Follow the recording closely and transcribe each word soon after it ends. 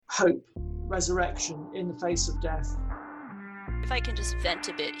hope, resurrection in the face of death. If I can just vent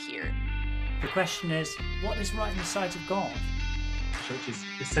a bit here. The question is, what is right in the sight of God? The church is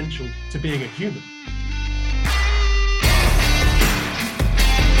essential to being a human.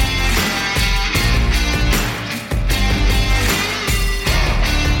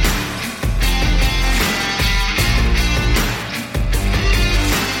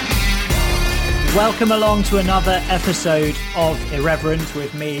 Welcome along to another episode of Irreverent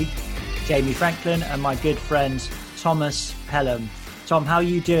with me, Jamie Franklin, and my good friend Thomas Pelham. Tom, how are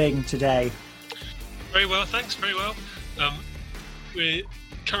you doing today? Very well, thanks. Very well. We're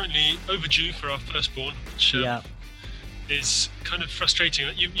currently overdue for our firstborn, which is kind of frustrating.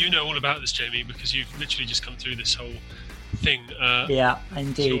 You know all about this, Jamie, because you've literally just come through this whole thing.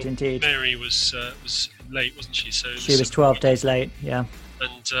 Indeed. Mary was late, wasn't she? So she was 12 days late. Yeah.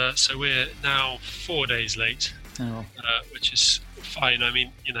 And so we're now 4 days late, which is fine. I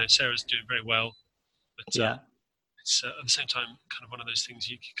mean, you know, Sarah's doing very well, but it's at the same time kind of one of those things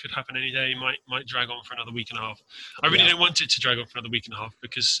you could happen any day. Might drag on for another week and a half. I really don't want it to drag on for another week and a half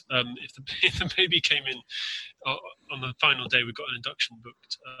because if the baby came in on the final day, we got an induction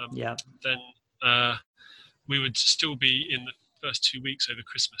booked. Then we would still be in the first 2 weeks over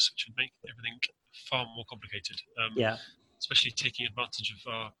Christmas, which would make everything far more complicated. Especially taking advantage of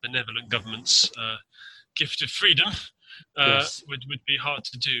our benevolent government's gift of freedom would be hard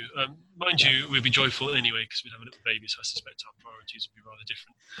to do. Mind you, we'd be joyful anyway because we'd have a little baby, so I suspect our priorities would be rather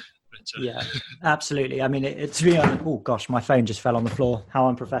different. But, absolutely. I mean, to be honest, oh gosh, my phone just fell on the floor. How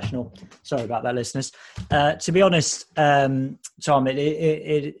unprofessional. Sorry about that, listeners. To be honest, Tom,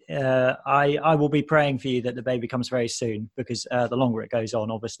 I will be praying for you that the baby comes very soon because the longer it goes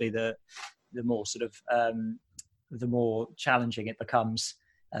on, obviously, the more sort of the more challenging it becomes,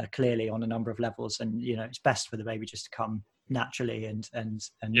 clearly on a number of levels. And you know, it's best for the baby just to come naturally and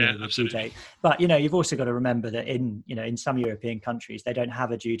absolutely. Due date. But you know, you've also got to remember that in some European countries they don't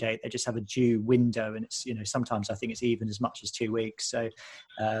have a due date; they just have a due window, and it's sometimes I think it's even as much as 2 weeks. So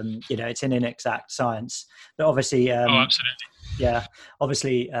it's an inexact science. But obviously, absolutely,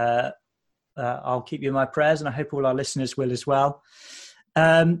 obviously, I'll keep you in my prayers, and I hope all our listeners will as well.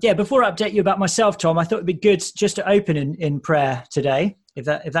 Before I update you about myself, Tom, I thought it'd be good just to open in prayer today, if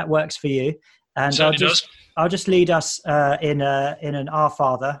that works for you. And I'll just lead us in an Our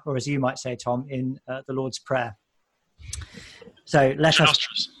Father, or as you might say, Tom, in the Lord's Prayer. So let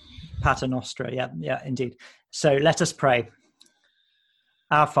us Pater Nostra, yeah, indeed. So let us pray.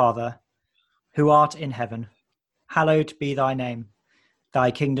 Our Father, who art in heaven, hallowed be thy name.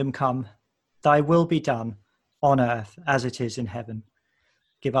 Thy kingdom come, thy will be done on earth as it is in heaven.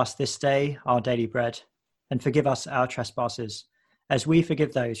 Give us this day our daily bread, and forgive us our trespasses, as we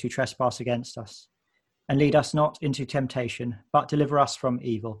forgive those who trespass against us. And lead us not into temptation, but deliver us from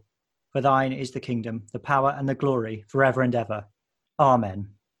evil. For thine is the kingdom, the power, and the glory, forever and ever. Amen.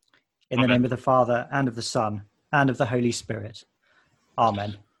 In the name of the Father, and of the Son, and of the Holy Spirit.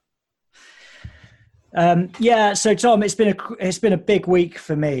 Amen. So Tom, it's been a big week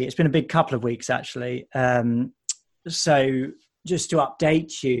for me. It's been a big couple of weeks, actually. So just to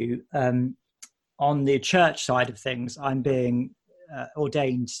update you, on the church side of things, I'm being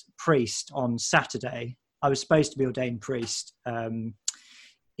ordained priest on Saturday. I was supposed to be ordained priest in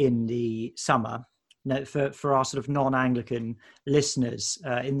the summer. Now, for our sort of non-Anglican listeners,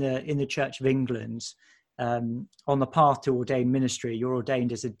 in the Church of England, on the path to ordained ministry, you're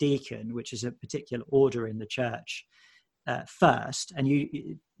ordained as a deacon, which is a particular order in the church. First, and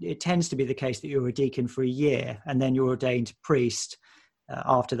it tends to be the case that you're a deacon for a year and then you're ordained priest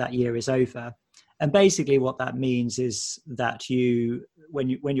after that year is over. And basically what that means is that when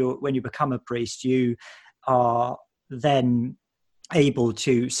you become a priest, you are then able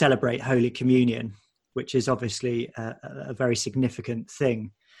to celebrate Holy Communion, which is obviously a very significant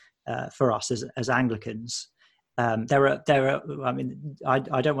thing for us as Anglicans. I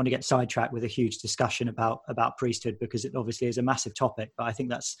don't want to get sidetracked with a huge discussion about priesthood because it obviously is a massive topic, but I think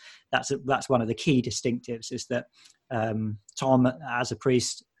that's one of the key distinctives is that Tom, as a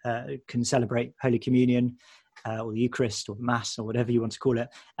priest, can celebrate Holy Communion or the Eucharist or Mass or whatever you want to call it.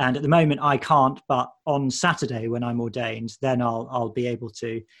 And at the moment I can't, but on Saturday when I'm ordained, then I'll be able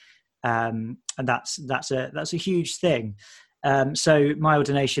to, and that's a huge thing. So my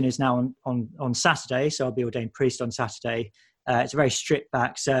ordination is now on Saturday, so I'll be ordained priest on Saturday. It's a very stripped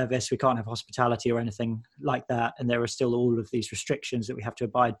back service. We can't have hospitality or anything like that, and there are still all of these restrictions that we have to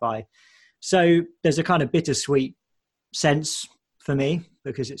abide by. So there's a kind of bittersweet sense for me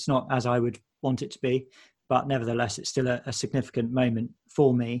because it's not as I would want it to be, but nevertheless, it's still a significant moment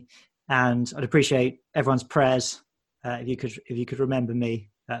for me. And I'd appreciate everyone's prayers if you could remember me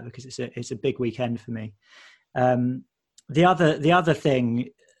because it's a big weekend for me. The other thing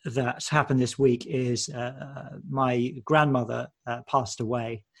that's happened this week is my grandmother passed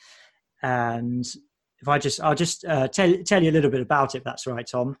away, and if I'll just tell you a little bit about it, if that's right,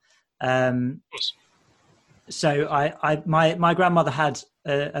 Tom. So my grandmother had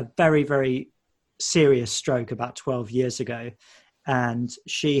a very, very serious stroke about 12 years ago, and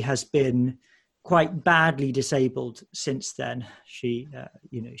she has been quite badly disabled since then. She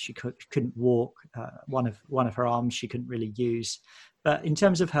couldn't walk. One of her arms she couldn't really use, but in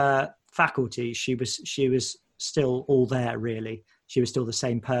terms of her faculties, she was still all there. Really, she was still the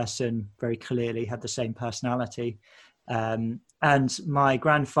same person. Very clearly, had the same personality. And my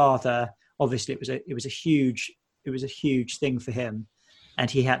grandfather, obviously, it was a huge thing for him,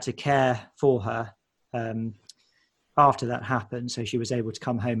 and he had to care for her after that happened. So she was able to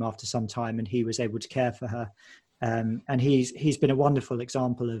come home after some time, and he was able to care for her. And he's been a wonderful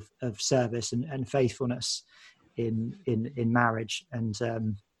example of service and faithfulness in marriage. And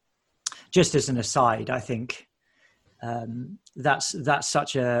just as an aside, I think that's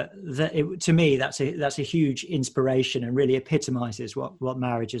to me that's a huge inspiration, and really epitomizes what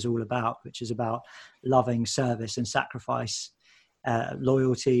marriage is all about, which is about loving, service, and sacrifice,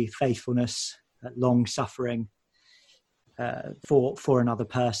 loyalty, faithfulness, long suffering for another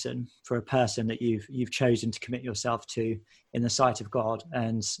person, for a person that you've chosen to commit yourself to in the sight of God.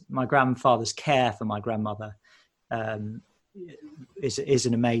 And my grandfather's care for my grandmother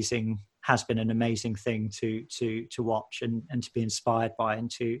has been an amazing thing to watch and to be inspired by,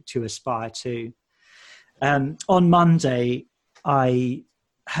 and to aspire to. On Monday, I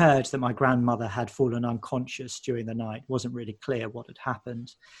heard that my grandmother had fallen unconscious during the night. It wasn't really clear what had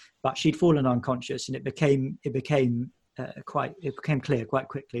happened, but she'd fallen unconscious, and it became clear quite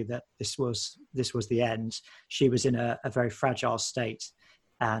quickly that this was the end. She was in a very fragile state,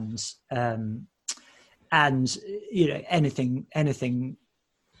 and anything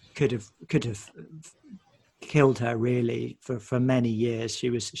could have killed her, really, for many years. She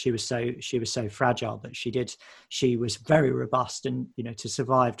was so fragile, but she was very robust, and to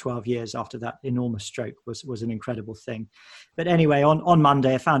survive 12 years after that enormous stroke was an incredible thing. But anyway, on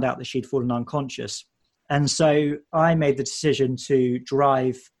Monday I found out that she'd fallen unconscious, and so I made the decision to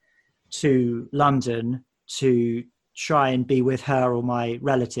drive to London to try and be with her or my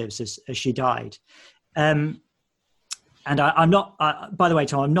relatives as she died. And I'm not, by the way,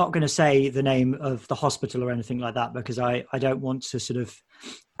 Tom, I'm not going to say the name of the hospital or anything like that, because I don't want to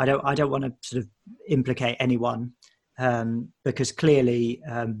I don't want to sort of implicate anyone, because clearly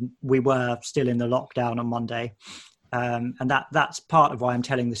we were still in the lockdown on Monday. And that's part of why I'm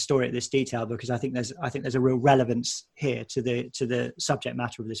telling the story at this detail, because I think there's a real relevance here to the subject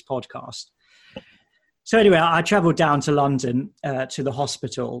matter of this podcast. So anyway, I travelled down to London to the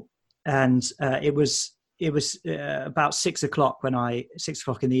hospital, and it was about 6 o'clock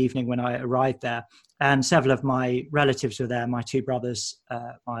in the evening when I arrived there, and several of my relatives were there. My two brothers,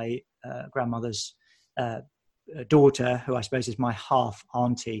 my grandmother's daughter, who I suppose is my half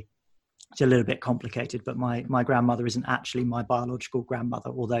auntie. It's a little bit complicated, but my grandmother isn't actually my biological grandmother,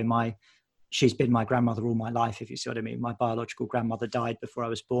 although she's been my grandmother all my life, if you see what I mean. My biological grandmother died before I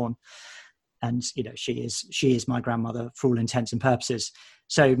was born, and she is my grandmother for all intents and purposes.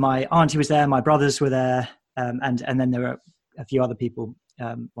 So my auntie was there, my brothers were there, and then there were a few other people.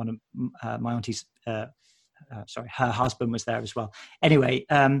 One of my auntie's, her husband was there as well. Anyway,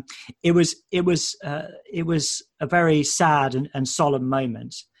 it was a very sad and solemn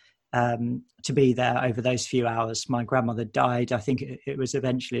moment to be there over those few hours. My grandmother died. I think it was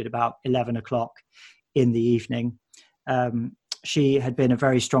eventually at about 11 o'clock in the evening. She had been a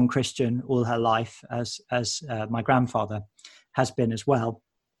very strong Christian all her life, as my grandfather has been as well.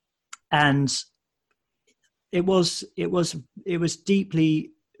 And it was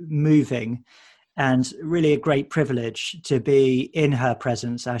deeply moving, and really a great privilege to be in her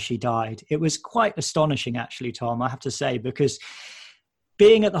presence as she died. It was quite astonishing, actually, Tom, I have to say, because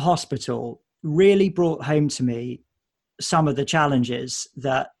being at the hospital really brought home to me some of the challenges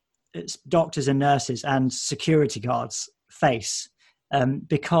that doctors and nurses and security guards face,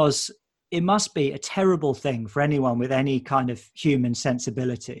 because it must be a terrible thing for anyone with any kind of human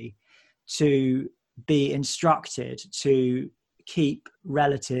sensibility to be instructed to keep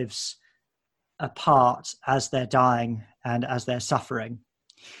relatives apart as they're dying and as they're suffering.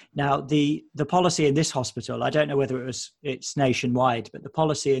 Now, the policy in this hospital, I don't know whether it's nationwide, but the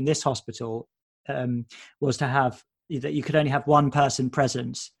policy in this hospital was to have that you could only have one person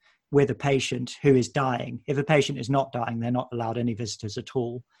present with a patient who is dying. If a patient is not dying, they're not allowed any visitors at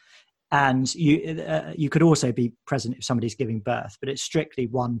all. And you could also be present if somebody's giving birth, but it's strictly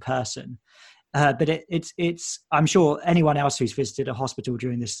one person. But it's I'm sure anyone else who's visited a hospital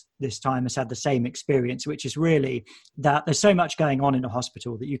during this time has had the same experience, which is really that there's so much going on in a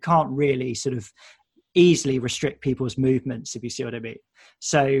hospital that you can't really sort of easily restrict people's movements, if you see what I mean.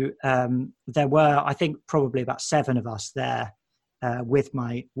 So there were, I think, probably about 7 of us there with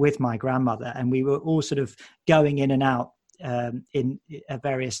my grandmother, and we were all sort of going in and out in at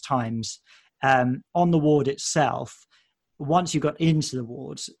various times. On the ward itself, once you got into the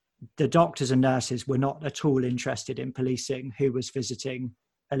wards, the doctors and nurses were not at all interested in policing who was visiting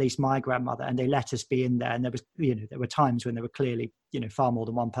at least my grandmother, and they let us be in there. And there were times when there were clearly, far more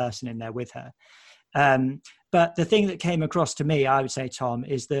than one person in there with her. But the thing that came across to me, I would say, Tom,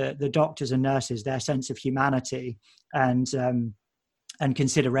 is the doctors and nurses, their sense of humanity and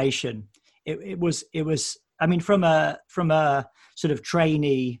consideration. It was. I mean, from a sort of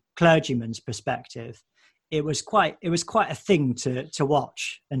trainee clergyman's perspective, it was quite a thing to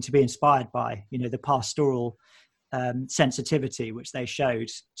watch and to be inspired by. The pastoral sensitivity which they showed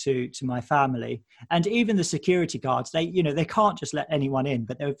to my family, and even the security guards. They can't just let anyone in,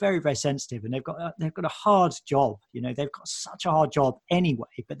 but they're very, very sensitive, and they've got a hard job. They've got such a hard job anyway.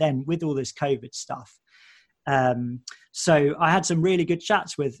 But then with all this COVID stuff. So I had some really good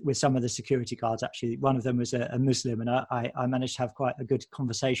chats with some of the security guards. Actually, one of them was a Muslim, and I managed to have quite a good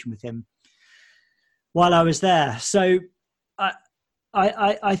conversation with him while I was there. So I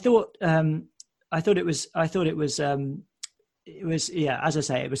thought it was as I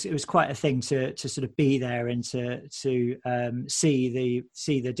say, it was quite a thing to sort of be there and to see the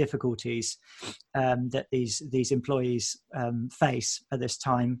difficulties that these employees face at this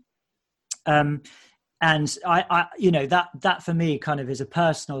time. And I that for me kind of is a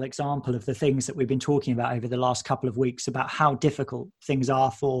personal example of the things that we've been talking about over the last couple of weeks about how difficult things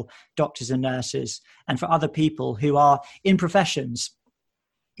are for doctors and nurses and for other people who are in professions,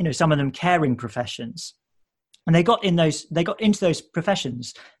 some of them caring professions. And they got into those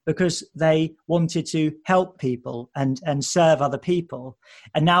professions because they wanted to help people and serve other people.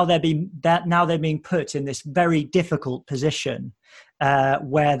 And now they're being put in this very difficult position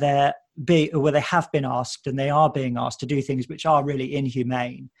where they have been asked, and they are being asked to do things which are really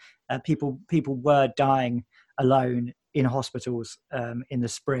inhumane. People were dying alone in hospitals in the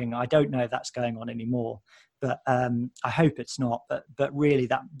spring. I don't know if that's going on anymore, but I hope it's not. But really,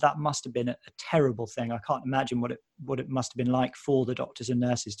 that must have been a terrible thing. I can't imagine what it must have been like for the doctors and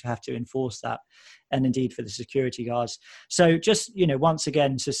nurses to have to enforce that, and indeed for the security guards. So just once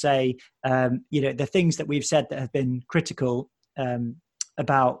again to say, the things that we've said that have been critical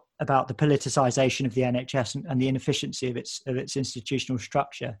about the politicization of the NHS and the inefficiency of its institutional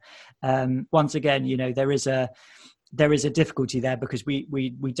structure. Once again, there is a difficulty there because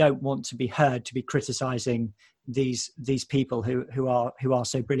we don't want to be heard to be criticizing these people who are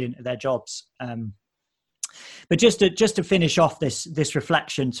so brilliant at their jobs. But just to finish off this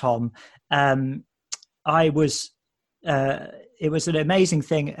reflection, Tom, it was an amazing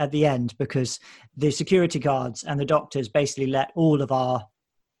thing at the end because the security guards and the doctors basically let all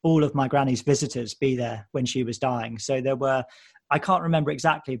of my granny's visitors be there when she was dying. So there were, I can't remember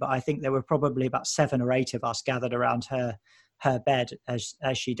exactly, but I think there were probably about 7 or 8 of us gathered around her bed as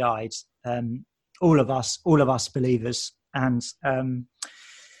she died. All of us believers, and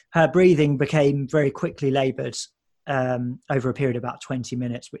her breathing became very quickly laboured over a period of about 20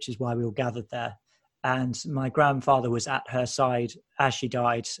 minutes, which is why we all gathered there. And my grandfather was at her side as she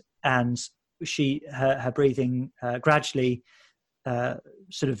died, and her breathing gradually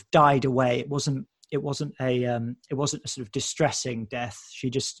sort of died away. It wasn't a sort of distressing death.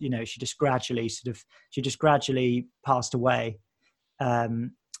 She just gradually passed away.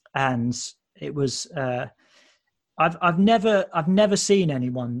 And it was I've never seen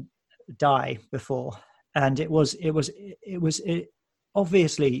anyone die before, and it was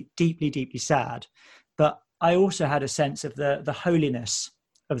obviously deeply sad, but I also had a sense of the holiness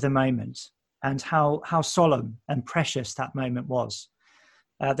of the moment and how solemn and precious that moment was.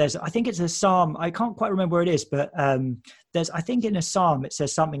 I think it's a psalm. I can't quite remember where it is, but I think in a psalm it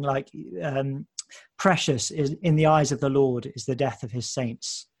says something like, "Precious is in the eyes of the Lord is the death of His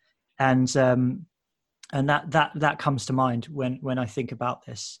saints," and that comes to mind when I think about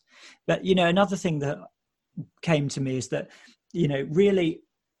this. But another thing that came to me is that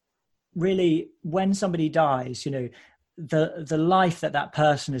really when somebody dies, the life that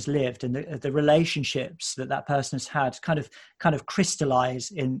person has lived and the relationships that person has had kind of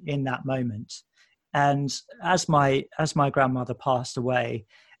crystallize in that moment. And as my grandmother passed away,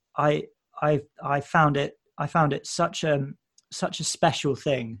 I found it such a special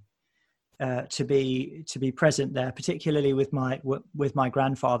thing to be present there, particularly with my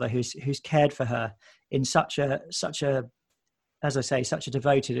grandfather, who's cared for her in such a as I say, such a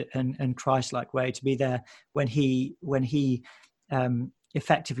devoted and Christ-like way, to be there when he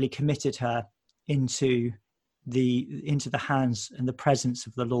effectively committed her into the hands and the presence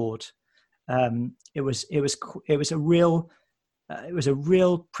of the Lord. It was a real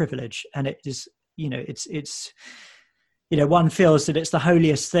privilege, and it is, it's one feels that it's the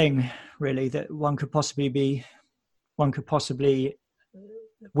holiest thing really that one could possibly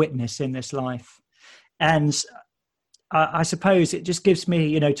witness in this life. And I suppose it just gives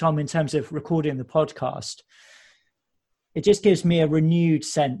me, Tom, in terms of recording the podcast, it just gives me a renewed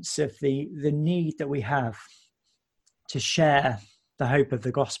sense of the need that we have to share the hope of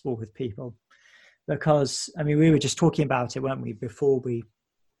the gospel with people. Because, we were just talking about it, weren't we, before we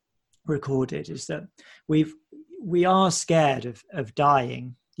recorded, is that we are scared of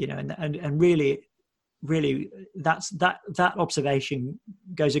dying, and really that observation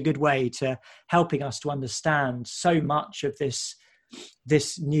goes a good way to helping us to understand so much of this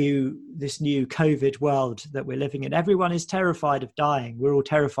new COVID world that we're living in. Everyone is terrified of dying. We're all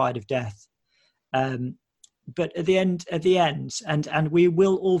terrified of death. But at the end, and we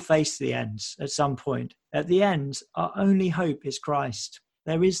will all face the end at some point. At the end, our only hope is Christ.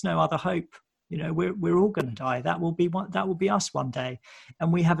 There is no other hope. We're all going to die. That will be us one day,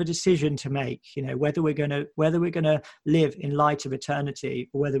 and we have a decision to make. Whether we're going to live in light of eternity,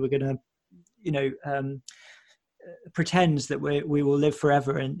 or whether we're going to, pretend that we will live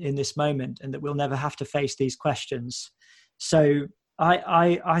forever in this moment, and that we'll never have to face these questions. So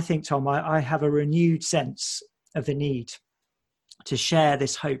I think, Tom, I have a renewed sense of the need to share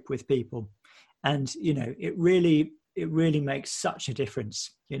this hope with people, and it really makes such a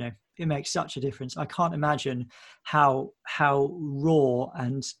difference. It makes such a difference. I can't imagine how raw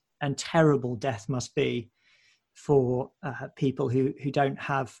and terrible death must be for people who don't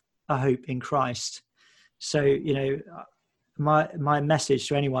have a hope in Christ. So my message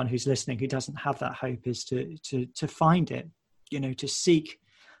to anyone who's listening who doesn't have that hope is to find it, to seek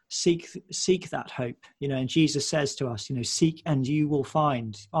that hope, and Jesus says to us, seek and you will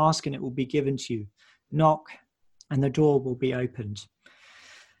find, ask and it will be given to you, knock and the door will be opened.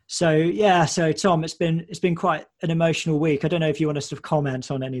 So Tom, it's been quite an emotional week. I don't know if you want us to comment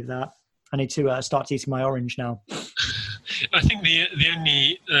on any of that. I need to start eating my orange now. I think the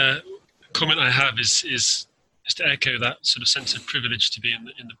only comment I have is to echo that sort of sense of privilege to be in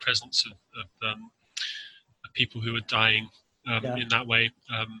the presence of people who are dying in that way.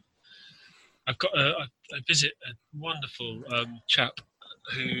 I visit a wonderful chap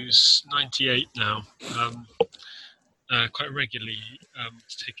who's 98 now. Quite regularly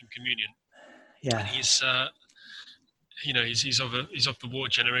taking communion. Yeah, and he's of the war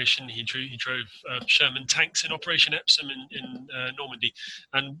generation. He drove Sherman tanks in Operation Epsom in Normandy,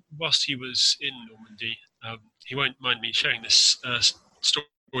 and whilst he was in Normandy, he won't mind me sharing this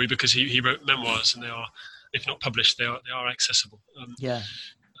story because he wrote memoirs, and they are, if not published, they are accessible.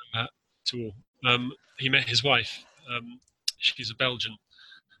 To all. He met his wife. She's a Belgian.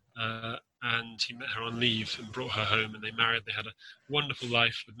 And he met her on leave and brought her home, and they married. They had a wonderful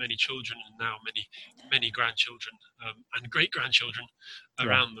life with many children, and now many grandchildren and great grandchildren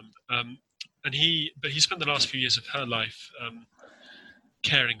around them. But he spent the last few years of her life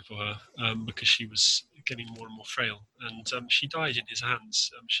caring for her because she was getting more and more frail, and she died in his hands.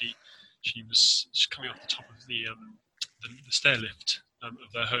 She was coming off the top of the stair lift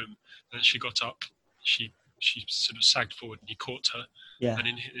of their home, and she got up. She sort of sagged forward, and he caught her, and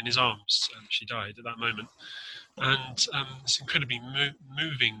in his arms, she died at that moment. And it's incredibly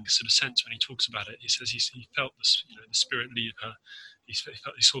moving sort of sense when he talks about it. He says he felt the spirit leave her. He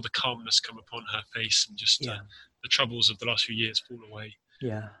saw the calmness come upon her face, and just the troubles of the last few years fall away.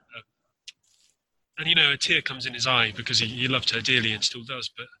 Yeah. And a tear comes in his eye because he loved her dearly and still does,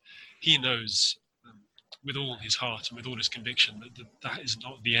 but he knows with all his heart and with all his conviction that is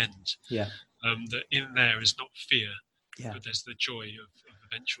not the end. Yeah. That in there is not fear, but there's the joy of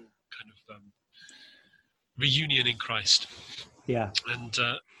eventual kind of reunion in Christ. Yeah. And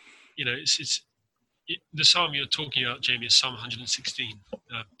the psalm you're talking about, Jamie, is Psalm 116.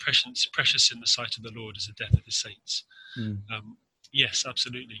 Precious in the sight of the Lord is the death of his saints. Yes,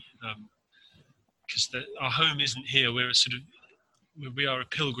 absolutely. Because our home isn't here. We are a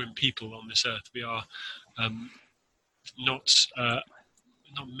pilgrim people on this earth. We are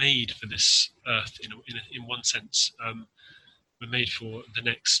not made for this earth in one sense. We're made for the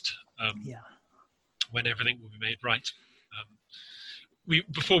next, when everything will be made right.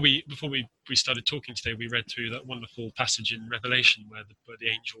 Before we started talking today, we read through that wonderful passage in Revelation where the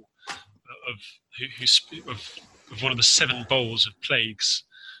angel of one of the 7 bowls of plagues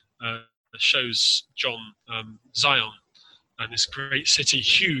shows John Zion, and this great city,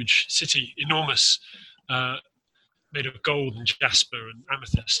 huge city, enormous, made of gold and jasper and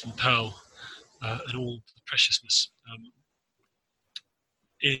amethyst and pearl and all the preciousness,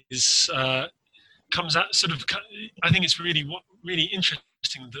 comes out sort of. I think it's really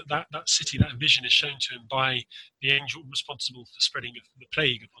interesting that city, that vision is shown to him by the angel responsible for spreading the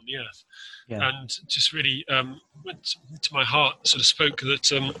plague upon the earth, and just really went to my heart. Sort of spoke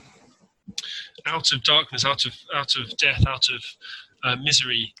that out of darkness, out of death, out of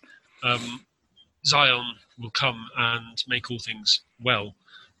misery, Zion will come and make all things well.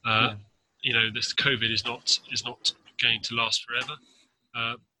 This COVID is not going to last forever,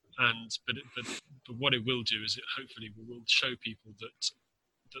 but what it will do is it hopefully will show people that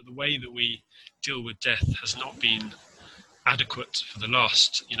the way that we deal with death has not been adequate for the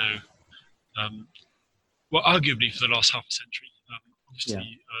last, arguably for the last half a century.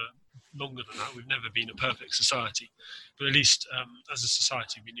 Obviously, longer than that, we've never been a perfect society, but at least as a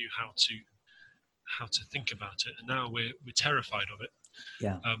society, we knew how to think about it, and now we're terrified of it.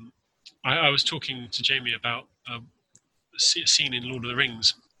 I was talking to Jamie about a scene in Lord of the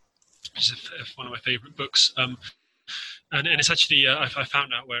Rings, which is one of my favourite books, and it's actually I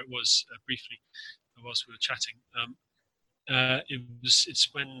found out where it was briefly whilst we were chatting. It's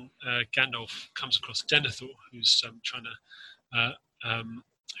when Gandalf comes across Denethor, who's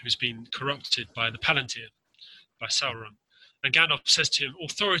who's been corrupted by the Palantir, by Sauron. And Gandalf says to him,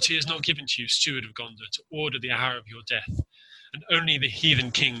 "Authority is not given to you, steward of Gondor, to order the hour of your death. And only the heathen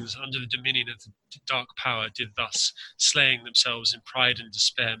kings under the dominion of the dark power did thus, slaying themselves in pride and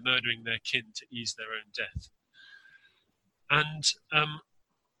despair, murdering their kin to ease their own death." And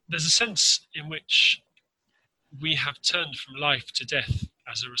there's a sense in which we have turned from life to death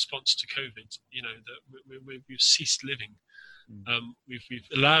as a response to COVID. That we've ceased living. We've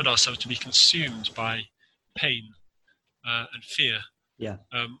allowed ourselves to be consumed by pain and fear.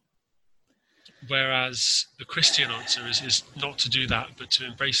 Whereas the Christian answer is not to do that, but to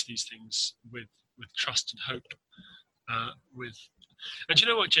embrace these things with trust and hope. And you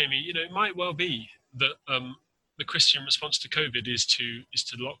know what, Jamie? It might well be that the Christian response to COVID is to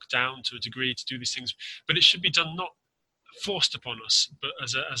lock down to a degree, to do these things, but it should be done not forced upon us, but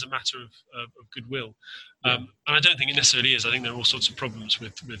as a matter of goodwill. And I don't think it necessarily is. I think there are all sorts of problems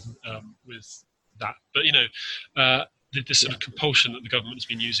with that. But this sort of compulsion that the government has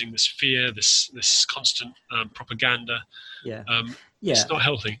been using, this fear, this constant propaganda, it's not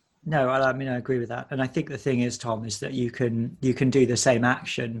healthy. No, I agree with that. And I think the thing is, Tom, is that you can do the same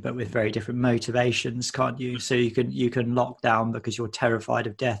action, but with very different motivations, can't you? So you can lock down because you're terrified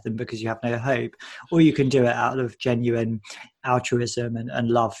of death and because you have no hope, or you can do it out of genuine altruism and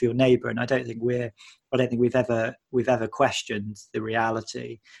love for your neighbour. And I don't think we've ever questioned the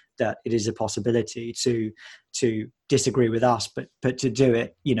reality that it is a possibility to disagree with us, but to do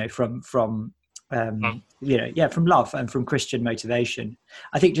it, from love and from Christian motivation.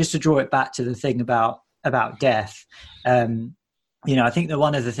 I think just to draw it back to the thing about death, I think that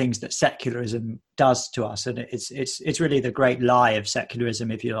one of the things that secularism does to us, and it's really the great lie of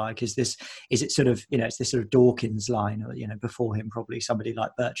secularism, if you like, is this sort of Dawkins line, or before him probably somebody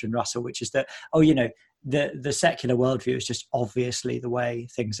like Bertrand Russell, which is that the secular worldview is just obviously the way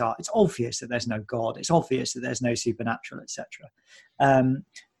things are. It's obvious that there's no God. It's obvious that there's no supernatural, etc.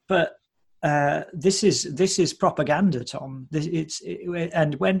 But this is propaganda, Tom.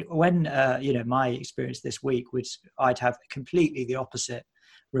 And when my experience this week was, I'd have completely the opposite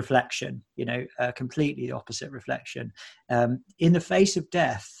reflection. Completely the opposite reflection. In the face of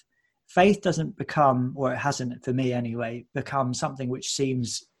death, faith doesn't become, or it hasn't for me anyway, become something which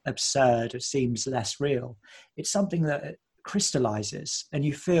seems absurd, it seems less real. It's something that crystallizes, and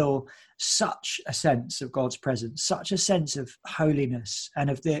you feel such a sense of God's presence, such a sense of holiness and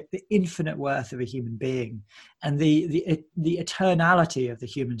of the infinite worth of a human being, and the eternality of the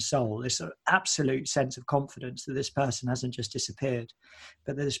human soul. This sort of absolute sense of confidence that this person hasn't just disappeared,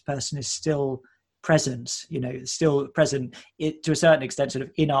 but that this person is still present, still present to a certain extent, sort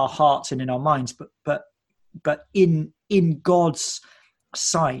of in our hearts and in our minds, but in God's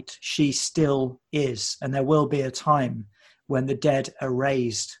sight, she still is. And there will be a time when the dead are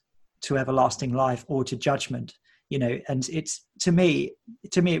raised to everlasting life or to judgment, and it's to me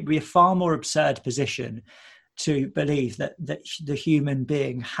it'd be a far more absurd position to believe that the human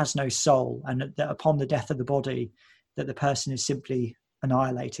being has no soul, and that upon the death of the body that the person is simply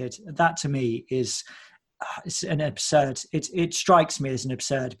annihilated. That to me is it's an absurd, it strikes me as an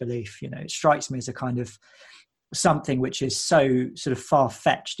absurd belief. It strikes me as a kind of something which is so sort of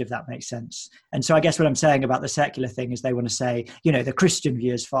far-fetched, if that makes sense. And so I guess what I'm saying about the secular thing is they want to say, the Christian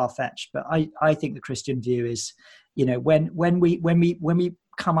view is far-fetched, but I think the Christian view is, when we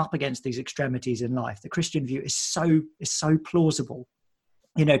come up against these extremities in life, the Christian view is so plausible.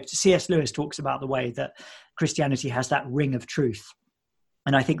 C.S. Lewis talks about the way that Christianity has that ring of truth,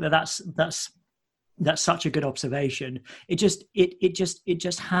 and I think that's such a good observation. It just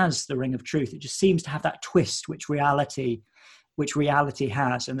has the ring of truth. It just seems to have that twist which reality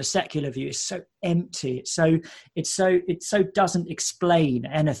has, and the secular view is so empty. It so doesn't explain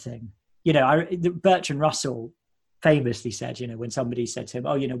anything. Bertrand Russell famously said, when somebody said to him,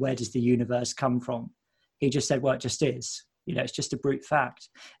 "Oh, where does the universe come from?" He just said, "Well, it just is. It's just a brute fact."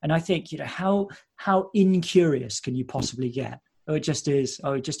 And I think, how incurious can you possibly get? Oh, it just is.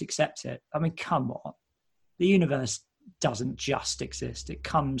 Oh, just accept it. I mean, come on. The universe doesn't just exist. It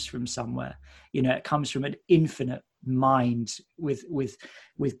comes from somewhere. It comes from an infinite mind with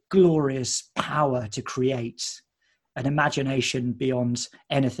glorious power to create, an imagination beyond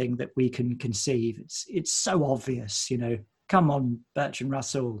anything that we can conceive. It's so obvious. Come on, Bertrand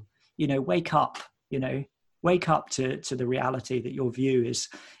Russell. Wake up. Wake up to the reality that your view is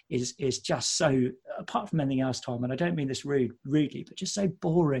just so, apart from anything else, Tom, and I don't mean this rudely, but just so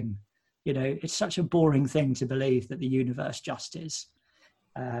boring. It's such a boring thing to believe that the universe just is.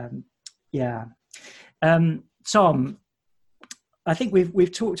 Tom, I think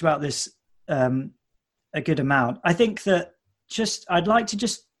we've talked about this a good amount. I think that I'd like to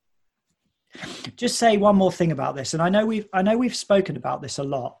just say one more thing about this, and I know we've spoken about this a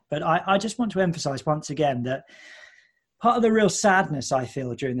lot, but I just want to emphasize once again that part of the real sadness I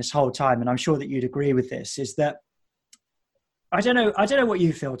feel during this whole time, and I'm sure that you'd agree with this, is that I don't know what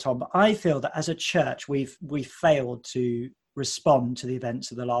you feel, Tom, but I feel that as a church we've failed to respond to the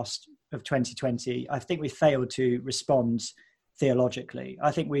events of 2020. I think we failed to respond theologically.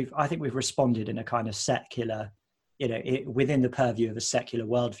 I think we've responded in a kind of secular, within the purview of a secular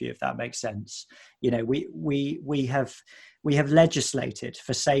worldview, if that makes sense. We have legislated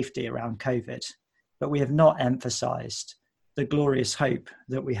for safety around COVID, but we have not emphasized the glorious hope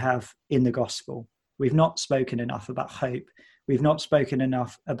that we have in the gospel. We've not spoken enough about hope. We've not spoken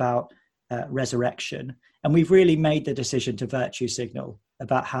enough about resurrection. And we've really made the decision to virtue signal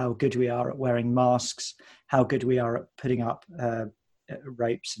about how good we are at wearing masks, how good we are at putting up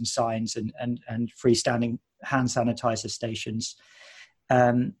ropes and signs and freestanding hand sanitizer stations.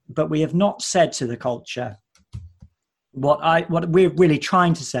 But we have not said to the culture what we're really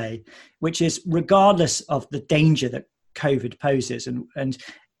trying to say, which is, regardless of the danger that COVID poses, and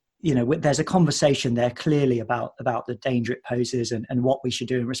there's a conversation there clearly about the danger it poses and what we should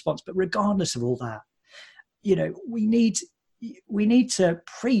do in response. But regardless of all that, we need to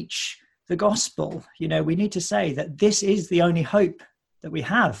preach the gospel. We need to say that this is the only hope that we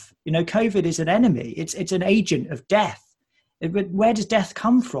have. COVID is an enemy. It's an agent of death. Where does death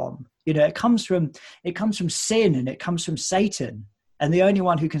come from? It comes from sin, and it comes from Satan. And the only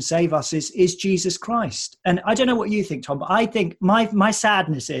one who can save us is Jesus Christ. And I don't know what you think, Tom, but I think my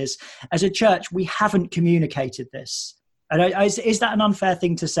sadness is, as a church, we haven't communicated this. And is that an unfair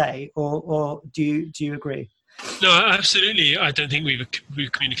thing to say, or do you agree? No, absolutely. I don't think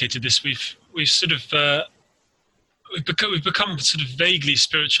we've communicated this. We've sort of we've become sort of vaguely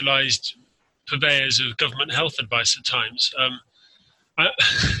spiritualized purveyors of government health advice at times. I'm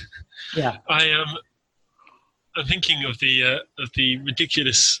thinking of the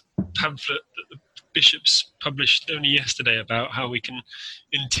ridiculous pamphlet that the bishops published only yesterday about how we can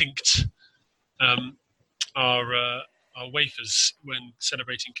intinct our wafers when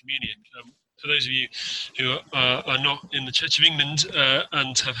celebrating communion. For those of you who are not in the Church of England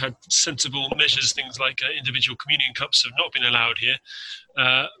and have had sensible measures, things like individual communion cups have not been allowed here.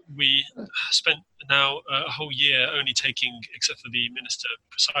 We spent now a whole year only taking, except for the minister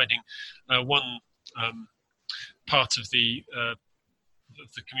presiding, one part of the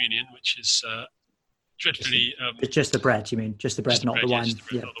communion, which is dreadfully... it's just the bread, you mean? Just the bread, not the wine. Just the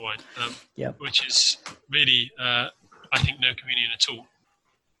bread, not the wine. Which is really, I think, no communion at all.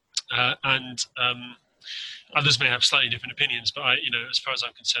 And others may have slightly different opinions, but as far as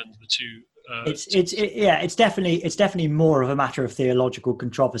I'm concerned, the two. It's definitely more of a matter of theological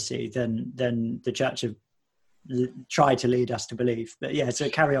controversy than the Church have tried to lead us to believe. But yeah, so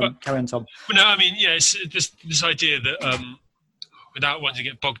carry on, Tom. Well, no, I mean, it's this idea that without wanting to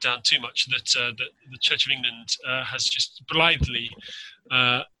get bogged down too much, that the Church of England has just blithely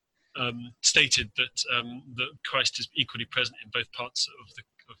stated that Christ is equally present in both parts of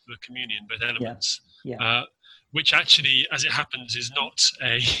the communion, both elements. which actually, as it happens, is not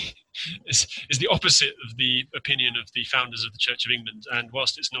is the opposite of the opinion of the founders of the Church of England. And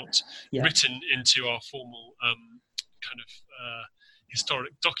whilst it's not written into our formal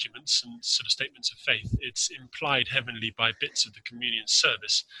historic documents and sort of statements of faith, it's implied heavily by bits of the communion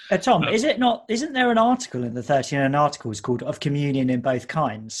service. Tom, isn't there an article in the 39 Articles called "Of Communion in Both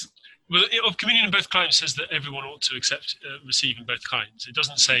Kinds"? Well, of communion in both kinds says that everyone ought to receive in both kinds. It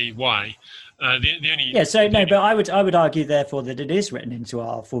doesn't say why. But I would argue, therefore, that it is written into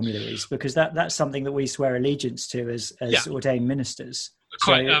our formularies, because that's something that we swear allegiance to as ordained ministers.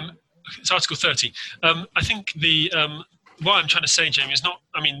 Quite. It's Article 30. I think what I'm trying to say, Jamie, is not.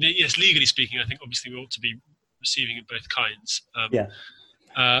 I mean, yes, legally speaking, I think obviously we ought to be receiving in both kinds.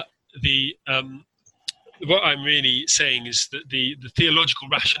 What I'm really saying is that the theological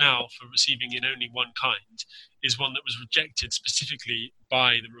rationale for receiving in only one kind is one that was rejected specifically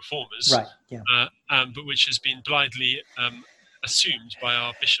by the reformers, right? Yeah. But which has been blithely assumed by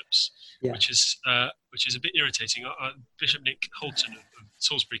our bishops, which is a bit irritating. Bishop Nick Holton of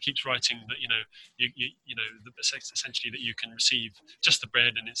Salisbury keeps writing that essentially that you can receive just the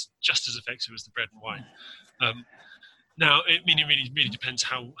bread and it's just as effective as the bread and wine. Now, it really depends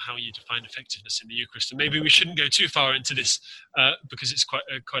how you define effectiveness in the Eucharist, and maybe we shouldn't go too far into this because it's quite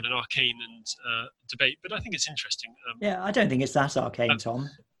an arcane and debate. But I think it's interesting. I don't think it's that arcane, Tom.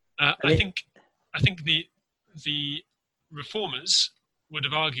 I think the reformers would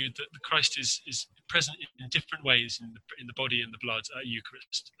have argued that the Christ is present in different ways in the body and the blood at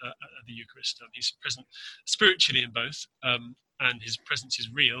Eucharist. At the Eucharist, he's present spiritually in both, and his presence is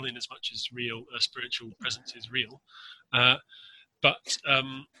real in as much as real spiritual presence is real. But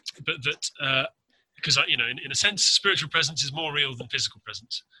that because in a sense, spiritual presence is more real than physical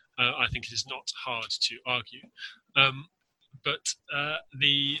presence. I think it is not hard to argue. But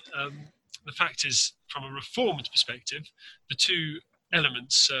the fact is, from a reformed perspective, the two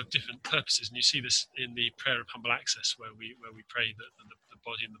elements serve different purposes, and you see this in the prayer of humble access, where we pray that the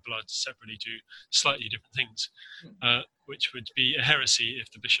body and the blood separately do slightly different things, which would be a heresy if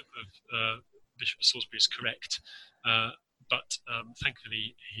the Bishop of Salisbury is correct. But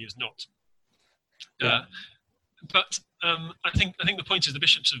thankfully he is not. But I think the point is the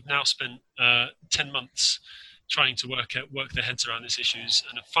bishops have now spent 10 months trying to work their heads around these issues,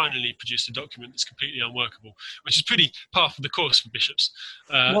 and have finally produced a document that's completely unworkable, which is pretty par for the course for bishops.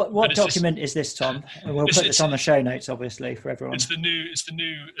 What document is this, Tom? And we'll put this on the show notes, obviously, for everyone. It's the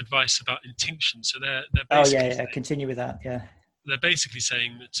new advice about intinction. So they're basically continue with that. Yeah. They're basically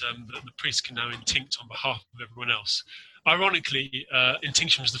saying that the priest can now intinct on behalf of everyone else. Ironically,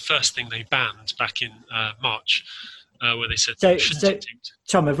 intinction was the first thing they banned back in March, where they said you shouldn't intinct.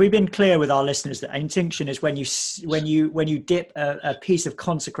 Tom, have we been clear with our listeners that intinction is when you dip a piece of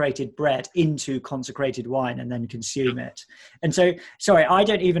consecrated bread into consecrated wine and then consume it? And so, sorry, I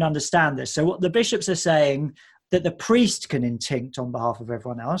don't even understand this. So what the bishops are saying, that the priest can intinct on behalf of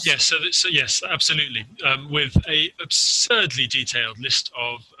everyone else? Yes, so yes, absolutely. With a absurdly detailed list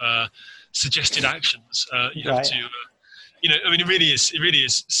of suggested actions. You have to, it really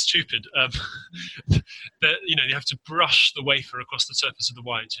is stupid. That you have to brush the wafer across the surface of the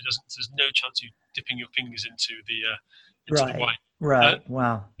wine, so there's no chance of you dipping your fingers into the wine. Right.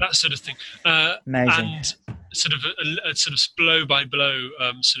 Wow. That sort of thing. Amazing. And sort of a sort of blow by blow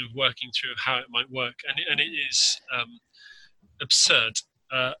sort of working through of how it might work, and it is absurd.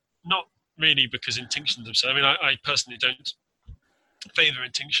 Not really because intinction is absurd. I mean, I personally don't favour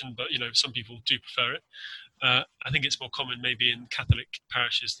intinction, but some people do prefer it. I think it's more common maybe in Catholic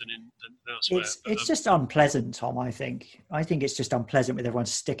parishes than elsewhere. It's just unpleasant, Tom, I think. I think it's just unpleasant with everyone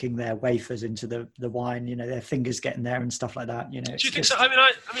sticking their wafers into the wine, their fingers getting there and stuff like that. Do you think so? I mean,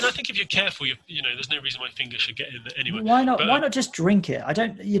 I think if you're careful, there's no reason why fingers should get in there anyway. Why not just drink it? I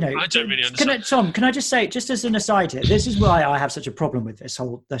don't really understand. Tom, can I just say, just as an aside here, this is why I have such a problem with this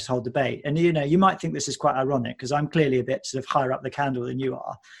whole debate. And, you might think this is quite ironic because I'm clearly a bit sort of higher up the candle than you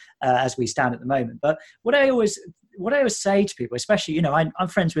are. As we stand at the moment. But what I always say to people, especially, I'm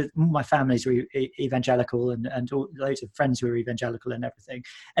friends with my family's evangelical and loads of friends who are evangelical and everything.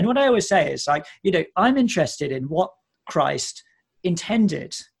 And what I always say is I'm interested in what Christ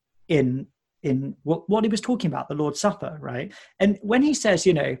intended in what he was talking about, the Lord's Supper, right? And when he says,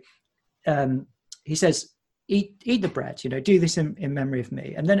 he says, eat the bread, do this in memory of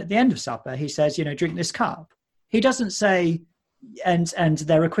me. And then at the end of supper, he says, drink this cup. He doesn't say, and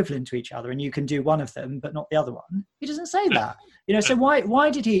they're equivalent to each other and you can do one of them but not the other one. He doesn't say that. So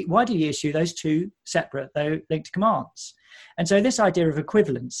why did he issue those two separate though linked commands? And so this idea of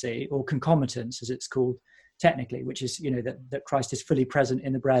equivalency or concomitance, as it's called technically, which is that Christ is fully present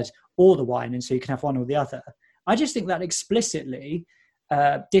in the bread or the wine, and so you can have one or the other, I just think that explicitly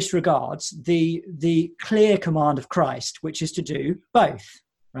disregards the clear command of Christ, which is to do both,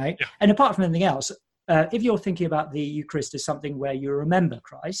 right? Yeah. And apart from anything else, if you're thinking about the Eucharist as something where you remember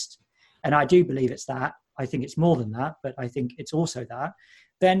Christ, and I do believe it's that, I think it's more than that, but I think it's also that,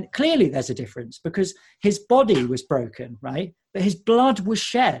 then clearly there's a difference, because his body was broken, right? But his blood was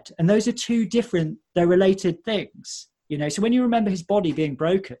shed. And those are two different, they're related things. You know, so when you remember his body being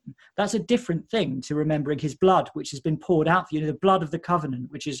broken, that's a different thing to remembering his blood, which has been poured out for you, the blood of the covenant,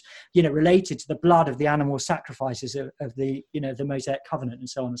 which is, you know, related to the blood of the animal sacrifices of the, you know, the Mosaic covenant, and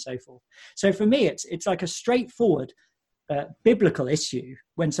so on and so forth. So for me, it's like a straightforward biblical issue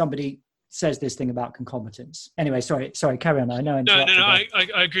when somebody says this thing about concomitance. Anyway, sorry, carry on. I know. No, I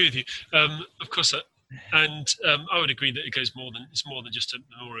agree with you. Of course, and I would agree that it's more than just a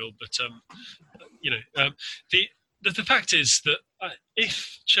memorial. But the fact is that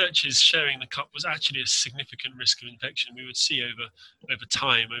if churches sharing the cup was actually a significant risk of infection, we would see over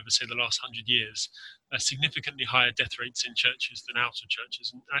time, over say the last 100 years, significantly higher death rates in churches than out of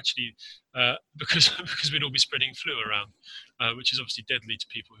churches, and actually because we'd all be spreading flu around, which is obviously deadly to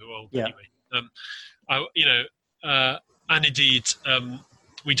people who are old anyway. And indeed,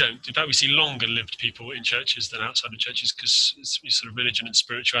 we don't. In fact, we see longer-lived people in churches than outside of churches, because sort of religion and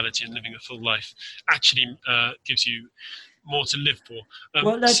spirituality and living a full life actually gives you more to live for.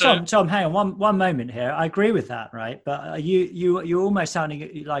 Well, no, Tom, hang on one moment here. I agree with that, right? But you're almost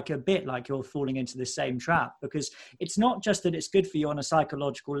sounding like a bit like you're falling into the same trap, because it's not just that it's good for you on a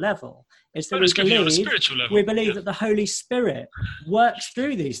psychological level. It's that we believe that the Holy Spirit works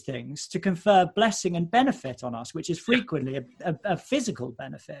through these things to confer blessing and benefit on us, which is frequently a physical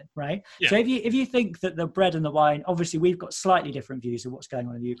benefit, right? Yeah. So if you think that the bread and the wine, obviously we've got slightly different views of what's going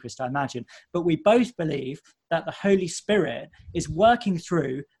on in the Eucharist, I imagine, but we both believe that the Holy Spirit is working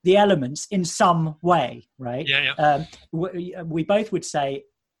through the elements in some way, right? Yeah. We both would say,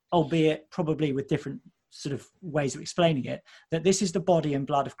 albeit probably with different sort of ways of explaining it, that this is the body and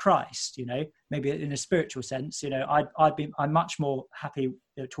blood of Christ. You know, maybe in a spiritual sense. You know, I'm much more happy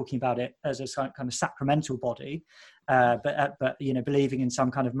talking about it as a kind of sacramental body, but you know, believing in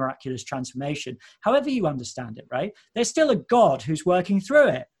some kind of miraculous transformation. However you understand it, right? There's still a God who's working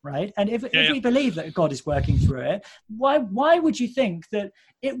through it, right? And if we believe that God is working through it, why would you think that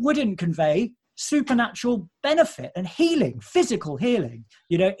it wouldn't convey supernatural benefit and healing, physical healing?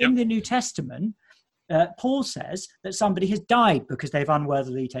 You know, in the New Testament, Paul says that somebody has died because they've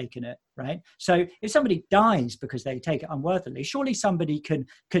unworthily taken it, right? So if somebody dies because they take it unworthily, surely somebody can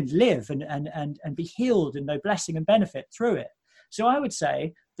live and be healed and know blessing and benefit through it. So I would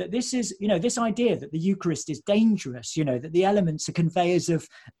say that this is, you know, this idea that the Eucharist is dangerous, you know, that the elements are conveyors of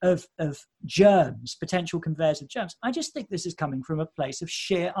germs, potential conveyors of germs. I just think this is coming from a place of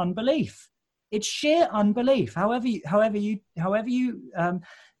sheer unbelief. It's sheer unbelief. However you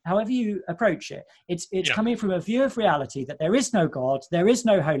approach it, it's coming from a view of reality that there is no God, there is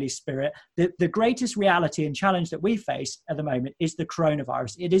no Holy Spirit. The greatest reality and challenge that we face at the moment is the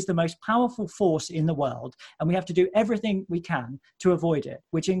coronavirus. It is the most powerful force in the world, and we have to do everything we can to avoid it,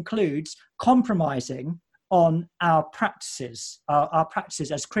 which includes compromising on our practices, our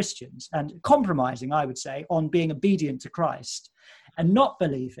practices as Christians, and compromising, I would say, on being obedient to Christ, and not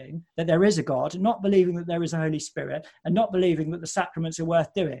believing that there is a God, not believing that there is a Holy Spirit, and not believing that the sacraments are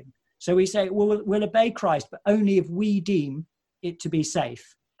worth doing. So we say, we'll obey Christ, but only if we deem it to be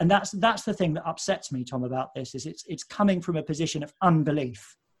safe. And that's the thing that upsets me, Tom, about this, is it's coming from a position of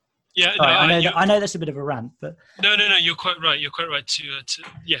unbelief. Yeah, sorry, I know that's a bit of a rant, but no, you're quite right. You're quite right to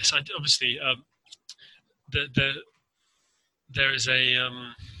yes, obviously. There is a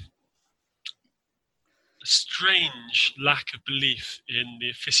strange lack of belief in the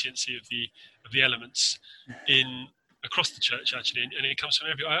efficiency of the elements across the church, actually, and it comes from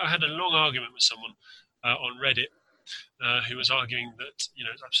I had a long argument with someone on Reddit who was arguing that, you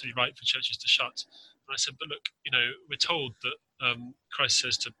know, it's absolutely right for churches to shut. And I said, but look, you know, we're told that Christ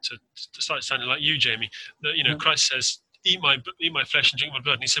says to start sounding like you, Jamie, that, you know, Christ says, eat my flesh and drink my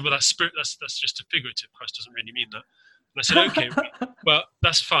blood. And he said, well, that's spirit. That's just a figurative. Christ doesn't really mean that. And I said, okay, well,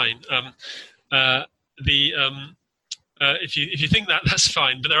 that's fine. If you think that, that's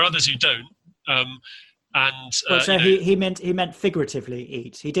fine. But there are others who don't. So he meant figuratively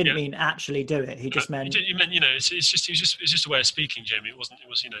eat. He didn't mean actually do it. He just meant. He meant, you know, it's just a way of speaking, Jamie. It was,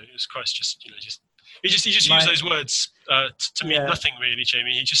 you know, it was Christ just He just used those words to mean nothing really,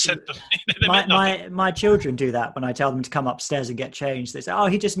 Jamie. He just said them. They meant nothing. My children do that when I tell them to come upstairs and get changed. They say, "Oh,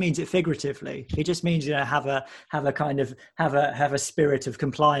 he just means it figuratively. He just means, you know, have a spirit of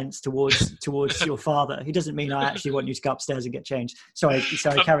compliance towards your father. He doesn't mean I actually want you to go upstairs and get changed." Sorry,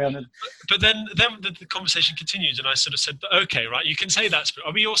 carry on. But then the conversation continued, and I sort of said, "Okay, right, you can say that. But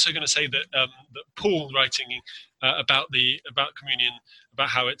are we also going to say that that Paul writing about communion, about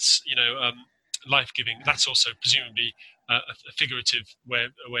how it's, you know, life-giving, that's also presumably a figurative way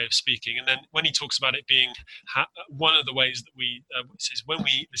of speaking." And then when he talks about it being one of the ways that we says, when we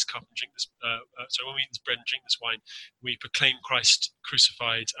eat this cup and drink this, when we eat this bread and drink this wine, we proclaim Christ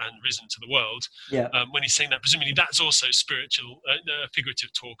crucified and risen to the world. Yeah. When he's saying that, presumably that's also spiritual,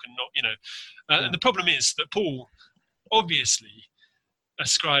 figurative talk, and not, you know. And the problem is that Paul obviously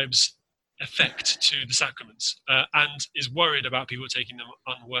ascribes effect to the sacraments and is worried about people taking them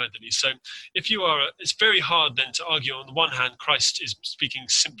unworthily. So it's very hard then to argue on the one hand Christ is speaking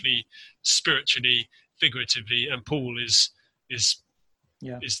simply spiritually, figuratively, and Paul is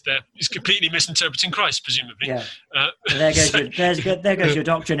completely misinterpreting Christ, presumably. Yeah. There goes your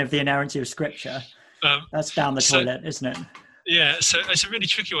doctrine of the inerrancy of Scripture. That's down the toilet, isn't it? Yeah, so it's a really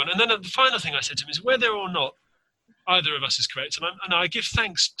tricky one. And then the final thing I said to him is, whether or not either of us is correct, and I give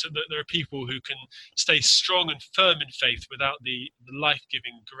thanks to that there are people who can stay strong and firm in faith without the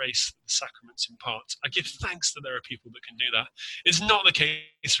life-giving grace that the sacraments impart. I give thanks that there are people that can do that. It's not the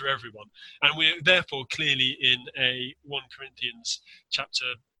case for everyone, and we're therefore clearly in a 1 Corinthians chapter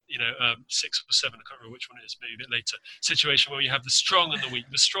 6 or 7, I can't remember which one it is, maybe a bit later, situation where you have the strong and the weak,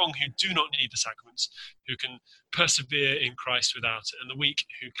 the strong who do not need the sacraments, who can persevere in Christ without it, and the weak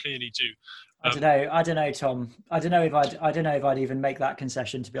who clearly do. I don't know, Tom. I don't know if I'd even make that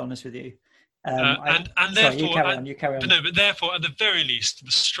concession, to be honest with you. And therefore, sorry, you carry on. But therefore, at the very least,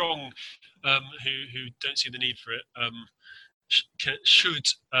 the strong who don't see the need for it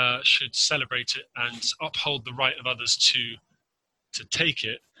should celebrate it and uphold the right of others to take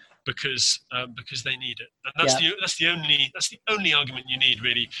it because they need it. And that's the only argument you need,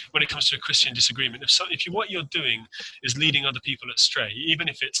 really, when it comes to a Christian disagreement. If what you're doing is leading other people astray, even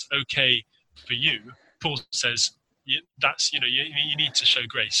if it's okay for you, Paul says you need to show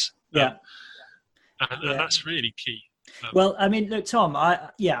grace. And that's really key. Well, I mean, look, Tom,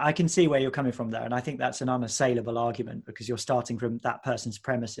 I can see where you're coming from there, and I think that's an unassailable argument because you're starting from that person's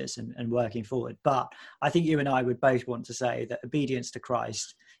premises and working forward. But I think you and I would both want to say that obedience to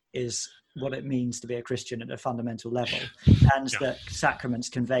Christ is what it means to be a Christian at a fundamental level, and that sacraments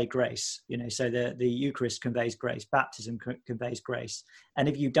convey grace. You know, so the Eucharist conveys grace, baptism conveys grace, and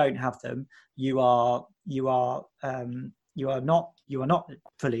if you don't have them, you are not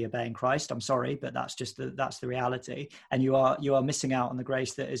fully obeying Christ. I'm sorry, but that's the reality, and you are missing out on the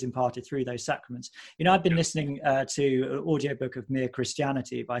grace that is imparted through those sacraments. You know, I've been listening to an audiobook of Mere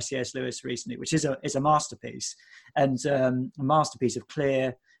Christianity by C.S. Lewis recently, which is a masterpiece, and a masterpiece of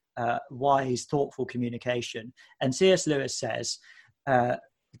clear, wise, thoughtful communication. And C.S. Lewis says,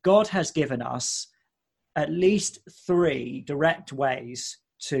 God has given us at least 3 direct ways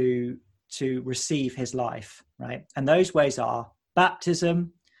to receive his life, right? And those ways are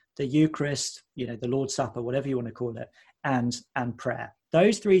baptism, the Eucharist, the Lord's Supper, whatever you want to call it, and prayer.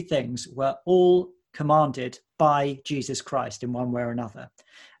 Those 3 things were all commanded by Jesus Christ in one way or another.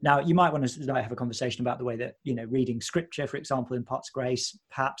 Now, you might want to have a conversation about the way that, reading scripture, for example, imparts grace,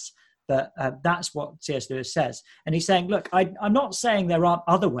 perhaps, but that's what C.S. Lewis says. And he's saying, look, I'm not saying there aren't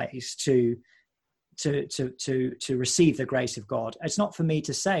other ways to receive the grace of God. It's not for me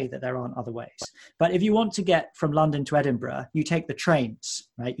to say that there aren't other ways. But if you want to get from London to Edinburgh, you take the trains,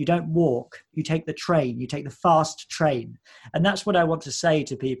 right? You don't walk, you take the train, you take the fast train. And that's what I want to say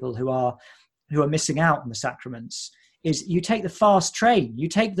to people who are missing out on the sacraments, is you take the fast train. You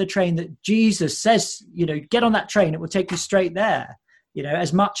take the train that Jesus says, get on that train, it will take you straight there,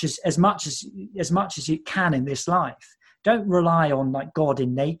 as much as you can in this life. Don't rely on God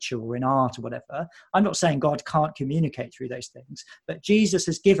in nature or in art or whatever. I'm not saying God can't communicate through those things, but Jesus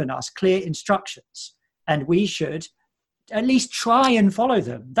has given us clear instructions, and we should at least try and follow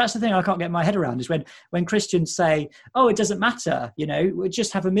them. That's the thing I can't get my head around, is when Christians say, oh, it doesn't matter, we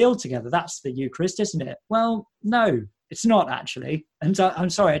just have a meal together. That's the Eucharist, isn't it? Well, no, it's not actually. And so, I'm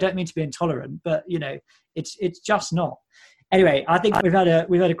sorry, I don't mean to be intolerant, but it's just not. Anyway, I think we've had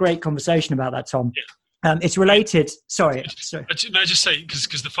a great conversation about that, Tom. Yeah. It's related. Sorry. May I just say, because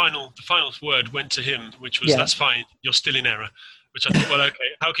the final word went to him, which was, that's fine, you're still in error. Which I thought, well, okay,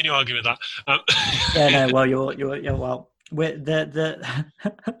 how can you argue with that? Well, you're well.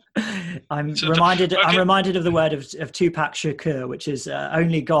 I'm reminded of the word of Tupac Shakur, which is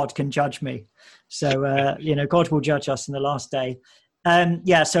only God can judge me. So, God will judge us in the last day.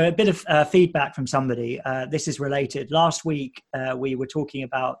 So a bit of feedback from somebody. This is related. Last week, we were talking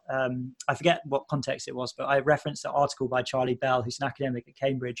about, I forget what context it was, but I referenced an article by Charlie Bell, who's an academic at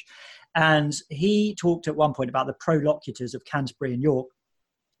Cambridge. And he talked at one point about the prolocutors of Canterbury and York.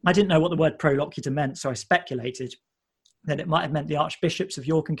 I didn't know what the word prolocutor meant, so I speculated that it might have meant the archbishops of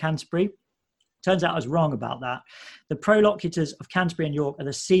York and Canterbury. Turns out I was wrong about that. The prolocutors of Canterbury and York are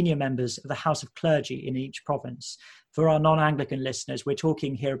the senior members of the House of Clergy in each province. For our non-Anglican listeners, we're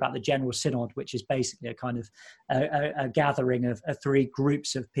talking here about the General Synod, which is basically a kind of a gathering of three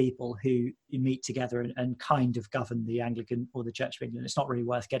groups of people who meet together and kind of govern the Anglican or the Church of England. It's not really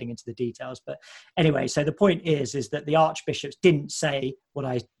worth getting into the details. But anyway, so the point is that the archbishops didn't say what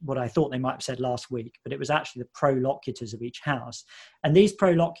I thought they might have said last week, but it was actually the prolocutors of each house. And these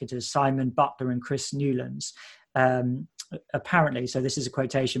prolocutors, Simon Butler and Chris Newlands, apparently, so this is a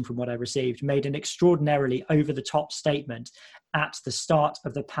quotation from what I received, made an extraordinarily over-the-top statement at the start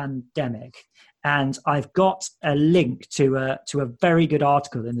of the pandemic. And I've got a link to a very good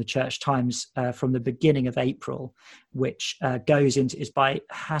article in the Church Times from the beginning of April, which is by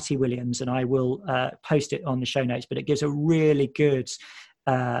Hattie Williams, and I will post it on the show notes, but it gives a really good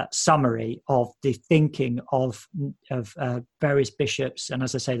summary of the thinking of various bishops, and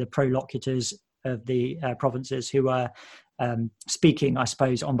as I say, the prolocutors of the provinces who are speaking, I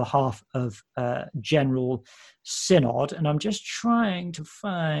suppose, on behalf of General Synod. And I'm just trying to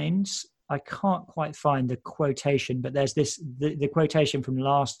find, I can't quite find the quotation, but there's the quotation from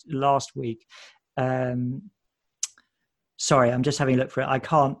last week. Sorry, I'm just having a look for it. I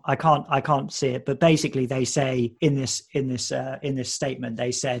can't see it. But basically, they say in this statement,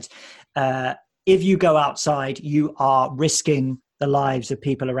 they said, if you go outside, you are risking the lives of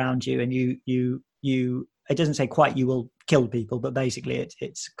people around you, and you it doesn't say quite you will kill people, but basically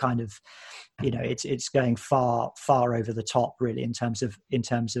it's kind of, it's going far over the top, really, in terms of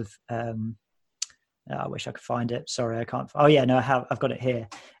I wish I could find it. Sorry, I can't. Oh yeah, no, I've got it here.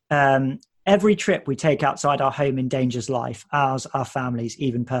 Every trip we take outside our home endangers life, ours, our families,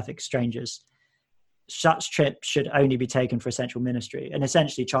 even perfect strangers. Such trips should only be taken for essential ministry. And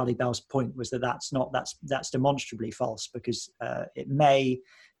essentially, Charlie Bell's point was that's demonstrably false, because it may,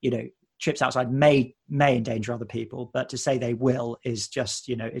 trips outside may endanger other people, but to say they will is just,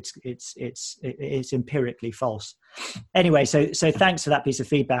 it's empirically false. Anyway, so thanks for that piece of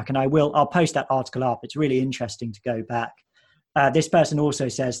feedback, and I'll post that article up. It's really interesting to go back. This person also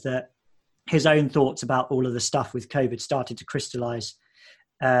says that his own thoughts about all of the stuff with COVID started to crystallize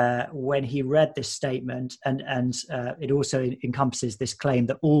when he read this statement, and it also encompasses this claim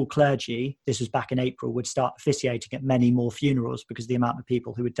that all clergy, this was back in April, would start officiating at many more funerals because of the amount of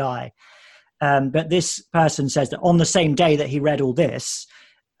people who would die. But this person says that on the same day that he read all this,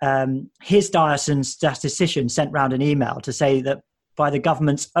 his diocesan statistician sent round an email to say that by the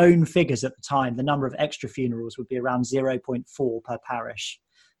government's own figures at the time, the number of extra funerals would be around 0.4 per parish.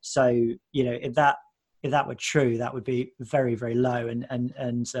 So, if that were true, that would be very, very low,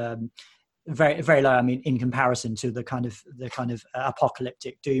 and very, very low. I mean, in comparison to the kind of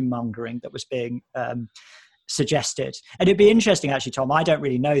apocalyptic doom mongering that was being suggested. And it'd be interesting, actually, Tom. I don't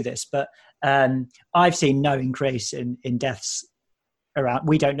really know this, but I've seen no increase in deaths around.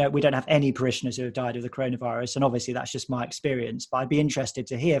 We don't have any parishioners who have died of the coronavirus, and obviously that's just my experience. But I'd be interested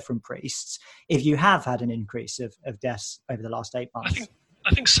to hear from priests if you have had an increase of deaths over the last 8 months.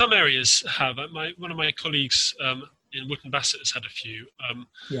 I think some areas have. One of my colleagues in Wootton Bassett has had a few. I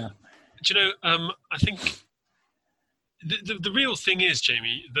think the real thing is,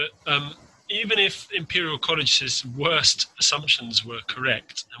 Jamie, that even if Imperial College's worst assumptions were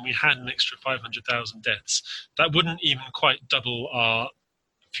correct and we had an extra 500,000 deaths, that wouldn't even quite double our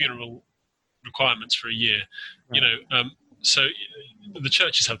funeral requirements for a year. Right. So the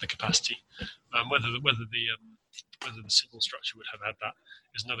churches have the capacity. Whether the civil structure would have had that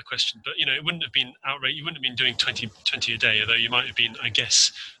is another question. But, it wouldn't have been outright. You wouldn't have been doing 20 a day, although you might have been, I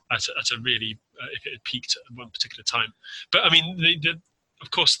guess, at a really, if it had peaked at one particular time. But, I mean,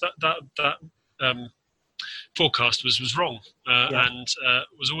 of course, that forecast was wrong and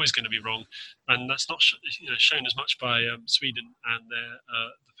was always going to be wrong. And that's not shown as much by Sweden and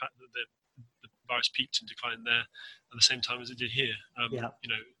the fact that the virus peaked and declined there at the same time as it did here.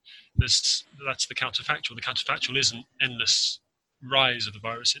 That's the counterfactual. The counterfactual isn't endless rise of the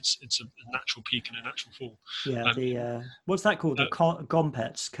virus. It's a natural peak and a natural fall. Yeah, what's that called? The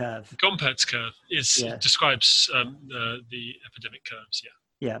Gompertz curve. Gompertz curve describes the epidemic curves.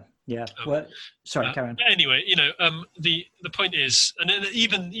 Yeah. Well, sorry, Karen. Anyway, the point is, and then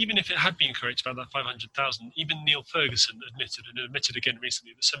even if it had been correct about that 500,000, even Neil Ferguson admitted again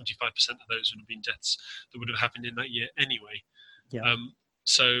recently that 75% of those would have been deaths that would have happened in that year anyway. Yeah.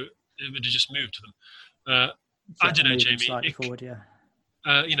 So it would have just moved to them. I don't know, Jamie. Forward,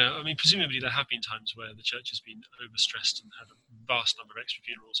 Presumably there have been times where the church has been overstressed and had a vast number of extra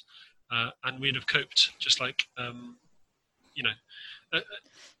funerals, and we'd have coped just like, of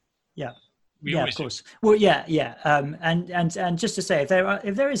course. Well, and just to say,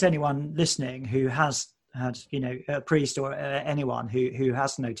 if there is anyone listening who has had, a priest or anyone who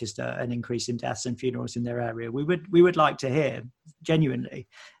has noticed an increase in deaths and funerals in their area, we would like to hear genuinely,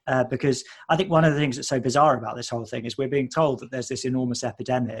 because I think one of the things that's so bizarre about this whole thing is we're being told that there's this enormous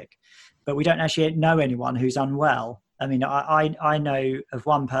epidemic, but we don't actually know anyone who's unwell. I mean, I know of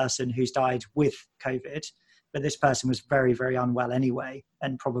one person who's died with COVID, but this person was very, very unwell anyway,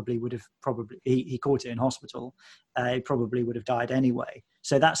 and he caught it in hospital. He probably would have died anyway.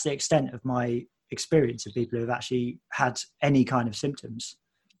 So that's the extent of my experience of people who have actually had any kind of symptoms.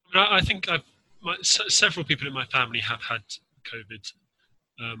 I think several people in my family have had COVID.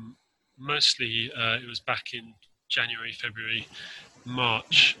 Mostly it was back in January, February,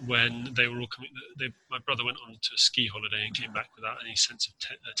 March, when they were all coming. My brother went on to a ski holiday and came back without any sense of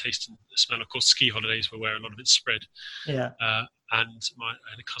taste and smell. Of course, ski holidays were where a lot of it spread. Yeah. And I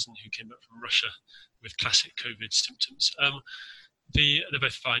had a cousin who came back from Russia with classic COVID symptoms. They're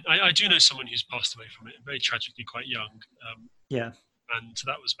both fine. I do know someone who's passed away from it, very tragically, quite young. And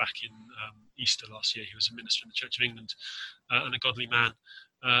that was back in Easter last year. He was a minister in the Church of England and a godly man,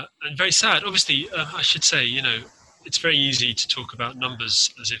 and very sad. Obviously, I should say, it's very easy to talk about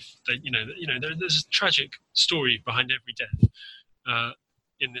numbers as if there's a tragic story behind every death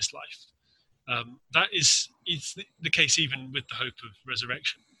in this life. That is the case even with the hope of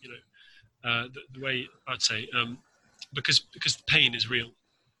resurrection. The way I'd say, because the pain is real.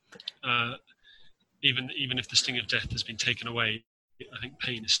 Even if the sting of death has been taken away, I think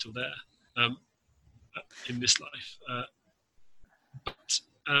pain is still there in this life. But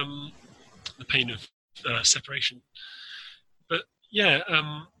the pain of separation. But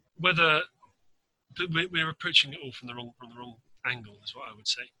whether we're approaching it all from the wrong angle is what I would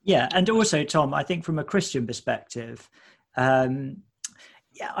say. Yeah, and also, Tom, I think from a Christian perspective, I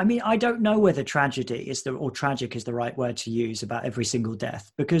don't know whether tragic is the right word to use about every single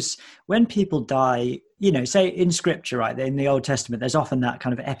death, because when people die, say in Scripture, right, in the Old Testament, there's often that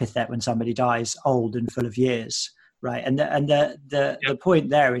kind of epithet when somebody dies old and full of years, right? And the point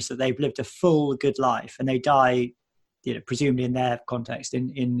there is that they've lived a full, good life, and they die, presumably in their context,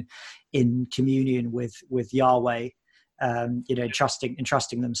 in communion with Yahweh,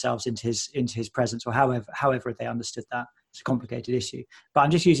 entrusting themselves into his presence, or however they understood that. It's a complicated issue, but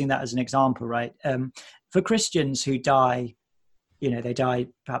I'm just using that as an example, right? For Christians who die, they die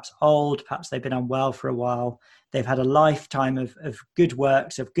perhaps old, perhaps they've been unwell for a while, they've had a lifetime of good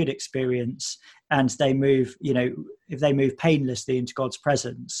works, of good experience, and they move, if they move painlessly into God's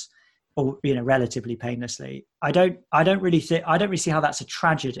presence, or relatively painlessly, I don't really see how that's a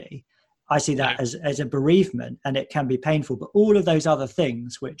tragedy. I see that as a bereavement, and it can be painful. But all of those other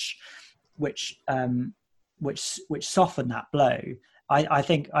things which soften that blow, I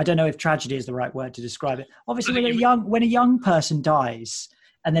think, I don't know if tragedy is the right word to describe it. Obviously, when a young person dies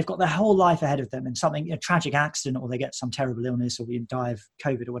and they've got their whole life ahead of them, and a tragic accident, or they get some terrible illness, or you die of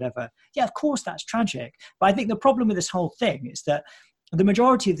COVID or whatever, yeah, of course that's tragic. But I think the problem with this whole thing is that the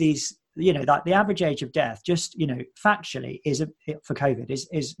majority of these, like the average age of death, just factually, for COVID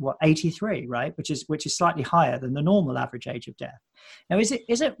is what, 83, right? Which is slightly higher than the normal average age of death. Now, is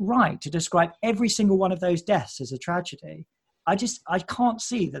it right to describe every single one of those deaths as a tragedy? I can't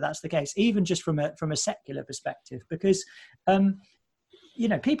see that that's the case, even just from a secular perspective, because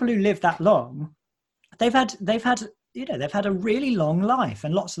people who live that long, they've had a really long life,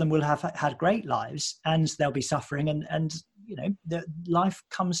 and lots of them will have had great lives, and they'll be suffering, and the life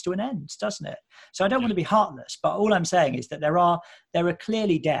comes to an end, doesn't it? So I don't want to be heartless, but all I'm saying is that there are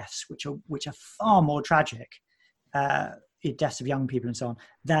clearly deaths which are far more tragic, deaths of young people and so on,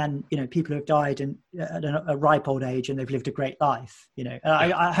 than people who have died at a ripe old age and they've lived a great life.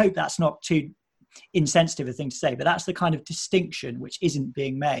 I hope that's not too insensitive a thing to say, but that's the kind of distinction which isn't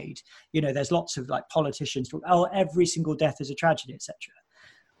being made. There's lots of like politicians talk, every single death is a tragedy, etc.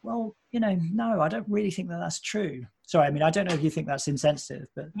 Well, no, I don't really think that that's true. Sorry, I don't know if you think that's insensitive,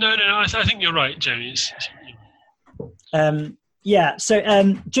 but no, I think you're right, Jamie. Yeah,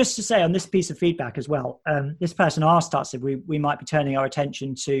 so just to say on this piece of feedback as well, this person asked us if we might be turning our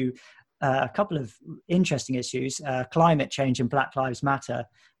attention to a couple of interesting issues, climate change and Black Lives Matter.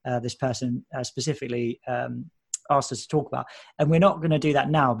 This person specifically asked us to talk about, and we're not going to do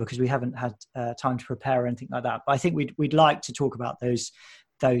that now because we haven't had time to prepare or anything like that. But I think we'd like to talk about those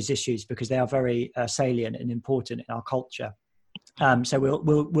issues because they are very salient and important in our culture. So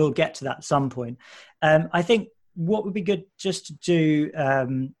we'll get to that at some point. I think what would be good just to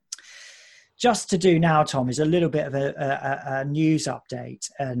do now, Tom, is a little bit of a news update,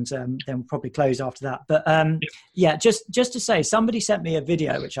 and then we'll probably close after that. But just to say, somebody sent me a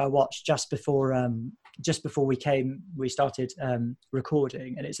video which I watched just before we started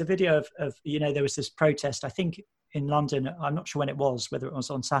recording, and it's a video of there was this protest, I think in London. I'm not sure when it was, whether it was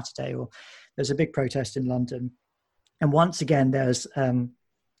on Saturday or there's a big protest in London, and once again there's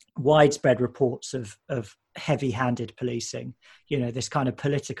widespread reports of heavy-handed policing, this kind of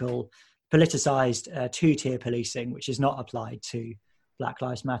politicized two-tier policing, which is not applied to Black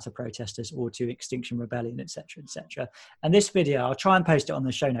Lives Matter protesters or to Extinction Rebellion, etc., etc. And this video, I'll try and post it on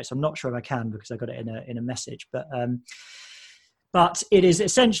the show notes. I'm not sure if I can because I got it in a message, but it is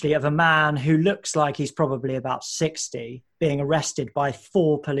essentially of a man who looks like he's probably about 60 being arrested by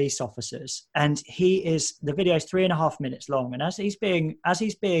 4 police officers. And the video is 3.5 minutes long. And as he's being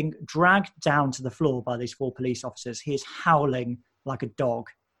dragged down to the floor by these 4 police officers, he is howling like a dog.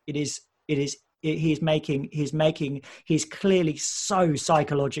 He's clearly so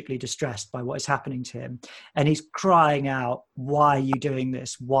psychologically distressed by what is happening to him. And he's crying out, "Why are you doing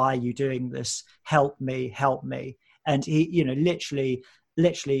this? Why are you doing this? Help me, help me." And he,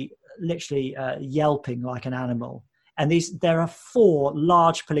 literally yelping like an animal. And there are 4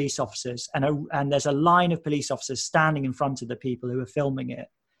 large police officers, and there's a line of police officers standing in front of the people who are filming it.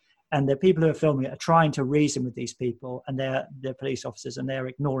 And the people who are filming it are trying to reason with these people, and they're police officers, and they're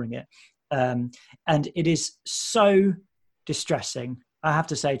ignoring it. And it is so distressing. I have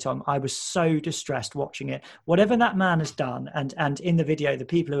to say, Tom, I was so distressed watching it. Whatever that man has done, and in the video, the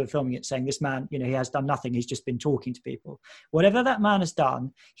people who are filming it saying this man, he has done nothing. He's just been talking to people. Whatever that man has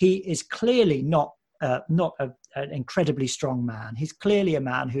done, he is clearly not an incredibly strong man. He's clearly a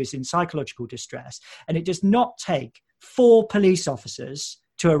man who is in psychological distress. And it does not take 4 police officers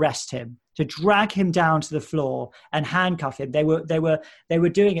to arrest him, to drag him down to the floor and handcuff him. They were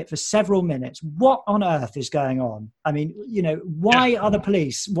doing it for several minutes. What on earth is going on? I mean, why do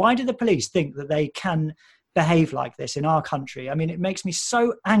the police think that they can behave like this in our country? I mean, it makes me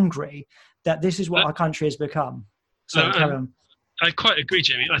so angry that this is what our country has become. So carry on. I quite agree,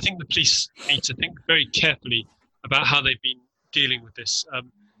 Jamie. I think the police need to think very carefully about how they've been dealing with this.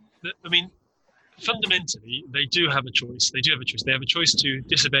 Fundamentally, they do have a choice. They have a choice to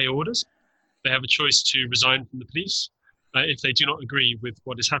disobey orders. They have a choice to resign from the police if they do not agree with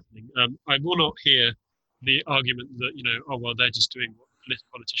what is happening. I will not hear the argument that they're just doing what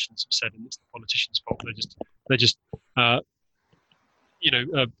politicians have said and it's the politicians' fault. They're just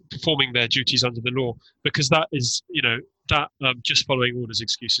performing their duties under the law, because that is just following orders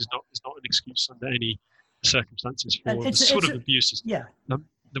excuse is not an excuse under any circumstances for the sort of abuses. Yeah.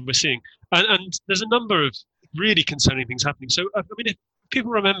 That we're seeing, and there's a number of really concerning things happening. So, if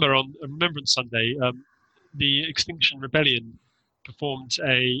people remember on Remembrance Sunday, the Extinction Rebellion performed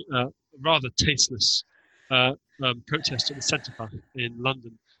a rather tasteless protest at the Centre Park in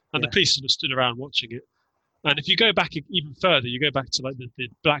London, and the police sort of stood around watching it. And if you go back even further, you go back to like the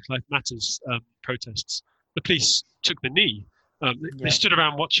Black Lives Matters protests, the police took the knee. They stood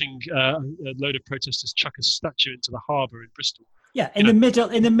around watching a load of protesters chuck a statue into the harbour in Bristol. Yeah, in the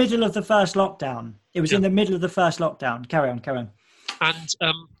middle of the first lockdown. It was in the middle of the first lockdown. Carry on. And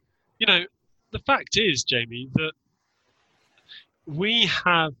the fact is, Jamie, that we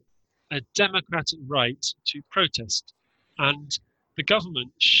have a democratic right to protest, and the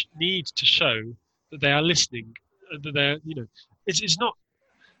government need to show that they are listening. That they're, it's not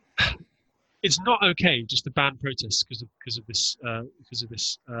okay just to ban protests because of this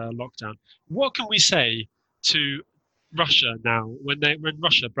lockdown. What can we say to Russia now when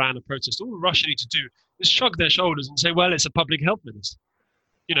Russia ban a protest? All Russia need to do is shrug their shoulders and say, well, it's a public health minister,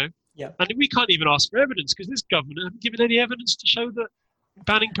 Yeah. And we can't even ask for evidence because this government hasn't given any evidence to show that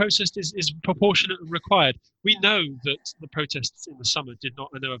banning protest is proportionate and required. We know that the protests in the summer did not,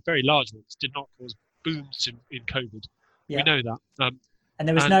 and they were very large ones, did not cause booms in COVID. Yeah. We know that. And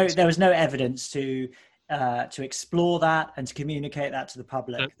there was no evidence to explore that and to communicate that to the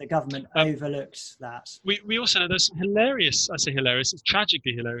public. The government overlooks that. We also know there's some hilarious, I say hilarious, it's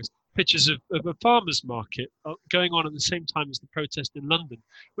tragically hilarious, pictures of a farmer's market going on at the same time as the protest in London,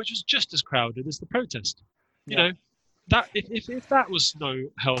 which was just as crowded as the protest. You know, that if that was no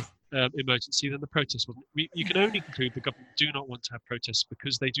health emergency, then the protest wasn't. You can only conclude the government do not want to have protests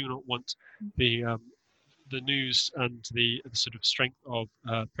because they do not want the news and the sort of strength of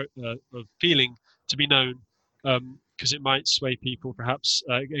feeling to be known, because it might sway people perhaps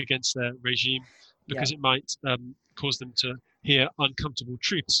against their regime, because it might cause them to hear uncomfortable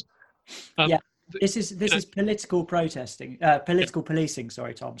truths. This is political protesting, political policing.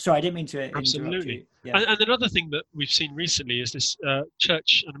 Sorry, Tom. Sorry, I didn't mean to interrupt you. Yeah. And another thing that we've seen recently is this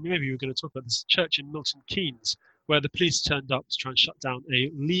church, and maybe we were going to talk about this church in Milton Keynes, where the police turned up to try and shut down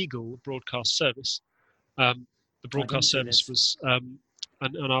a legal broadcast service. The broadcast service was, and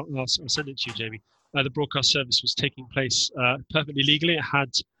I'll send it to you, Jamie. The broadcast service was taking place perfectly legally. It had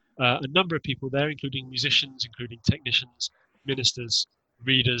a number of people there, including musicians, including technicians, ministers,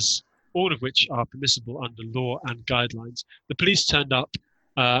 readers, all of which are permissible under law and guidelines. The police turned up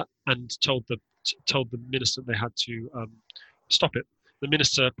and told the minister they had to stop it. The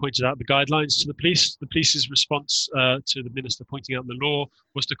minister pointed out the guidelines to the police. The police's response to the minister pointing out the law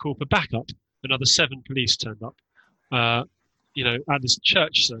was to call for backup. Another 7 police turned up, at this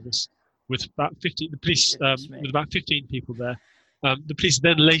church service with about 50. The police with about 15 people there. The police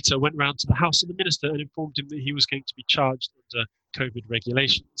then later went round to the house of the minister and informed him that he was going to be charged under COVID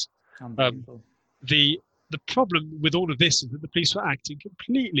regulations. The problem with all of this is that the police were acting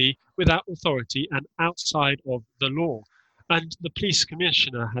completely without authority and outside of the law. And the police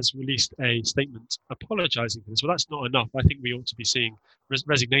commissioner has released a statement apologising for this. Well, that's not enough. I think we ought to be seeing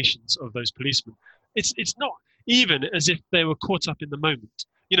resignations of those policemen. It's not even as if they were caught up in the moment.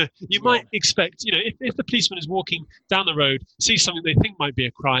 You might expect, if the policeman is walking down the road, sees something they think might be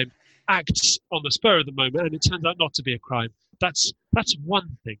a crime, acts on the spur of the moment, and it turns out not to be a crime. That's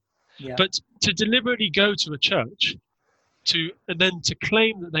one thing. Yeah. But to deliberately go to a church and then to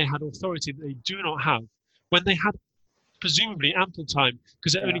claim that they had authority that they do not have, when they had presumably ample time,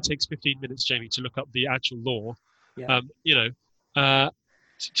 because it only takes 15 minutes, Jamie, to look up the actual law, to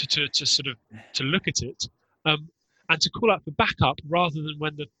look at it, and to call out for backup rather than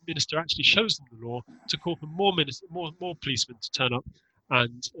when the minister actually shows them the law, to call for more policemen to turn up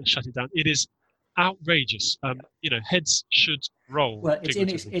and shut it down. It is outrageous. Heads should roll. Well,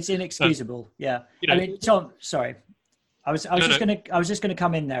 it's inexcusable. I mean, Tom, sorry. I was just going to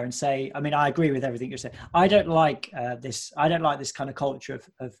come in there and say, I mean, I agree with everything you're saying. I don't like this. I don't like this kind of culture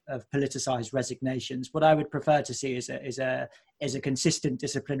of politicized resignations. What I would prefer to see is a consistent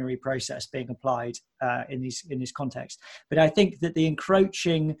disciplinary process being applied in this context. But I think that the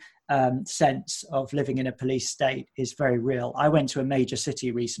encroaching sense of living in a police state is very real. I went to a major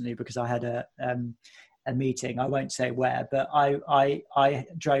city recently because I had a meeting. I won't say where, but I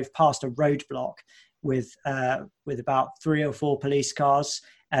drove past a roadblock with about 3 or 4 police cars,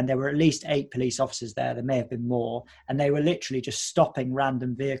 and there were at least 8 police officers there. There may have been more, and they were literally just stopping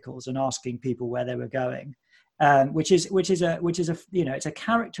random vehicles and asking people where they were going, which is it's a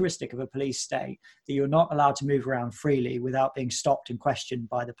characteristic of a police state that you're not allowed to move around freely without being stopped and questioned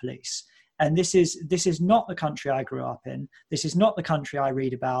by the police. And this is not the country I grew up in. This is not the country I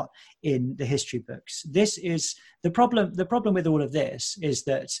read about in the history books. This is the problem. The problem with all of this is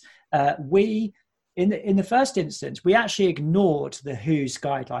that we. In the first instance, we actually ignored the WHO's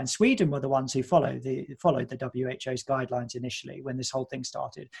guidelines. Sweden were the ones who followed the WHO's guidelines initially when this whole thing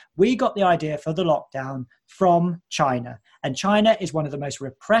started. We got the idea for the lockdown from China, and China is one of the most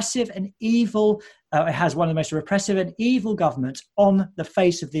repressive and evil. It has one of the most repressive and evil governments on the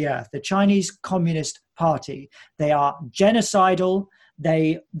face of the earth. The Chinese Communist Party. They are genocidal.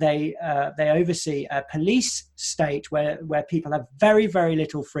 They oversee a police state where people have very, very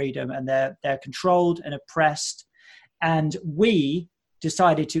little freedom, and they're controlled and oppressed. And we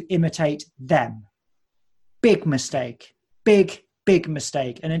decided to imitate them. Big mistake. Big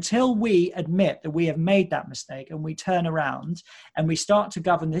mistake. And until we admit that we have made that mistake and we turn around and we start to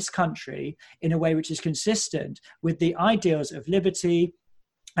govern this country in a way which is consistent with the ideals of liberty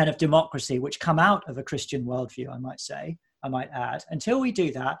and of democracy, which come out of a Christian worldview, I might add. Until we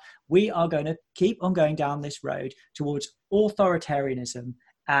do that, we are going to keep on going down this road towards authoritarianism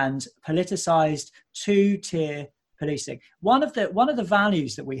and politicized 2-tier policing. One of the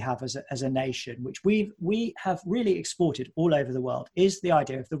values that we have as a nation, which we have really exported all over the world, is the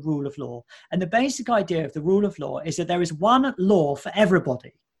idea of the rule of law. And the basic idea of the rule of law is that there is one law for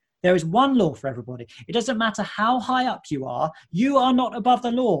everybody. There is one law for everybody. It doesn't matter how high up you are not above the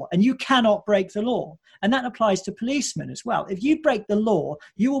law, and you cannot break the law. And that applies to policemen as well. If you break the law,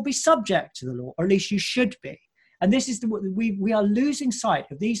 you will be subject to the law, or at least you should be. And this is we are losing sight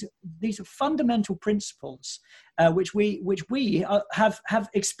of these fundamental principles, which we have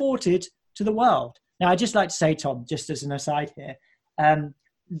exported to the world. Now, I'd just like to say, Tom, just as an aside here,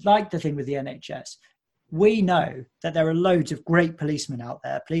 like the thing with the NHS, we know that there are loads of great policemen out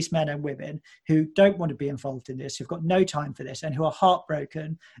there, policemen and women, who don't want to be involved in this, who've got no time for this, and who are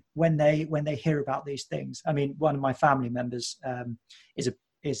heartbroken when they hear about these things. I mean, one of my family members is a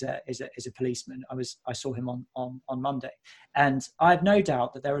policeman. I saw him on Monday, and I have no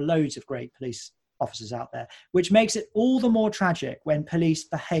doubt that there are loads of great police officers out there, which makes it all the more tragic when police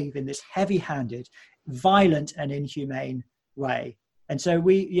behave in this heavy-handed, violent, and inhumane way. And so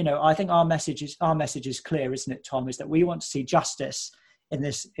I think our message is clear, isn't it, Tom? Is that we want to see justice in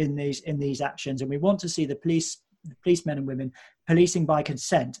these actions, and we want to see the policemen and women policing by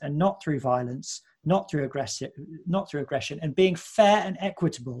consent and not through violence, not through aggression, and being fair and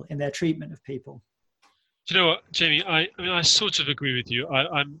equitable in their treatment of people. Do you know what, Jamie? I sort of agree with you.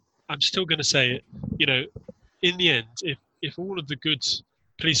 I'm still going to say, in the end, if all of the good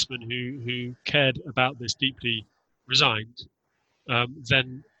policemen who cared about this deeply resigned,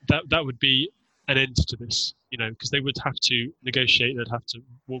 then that would be an end to this, because they would have to negotiate, they'd have to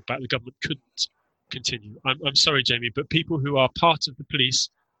walk back. The government couldn't continue. I'm sorry, Jamie, but people who are part of the police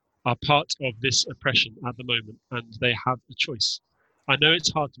are part of this oppression at the moment, and they have a choice. I know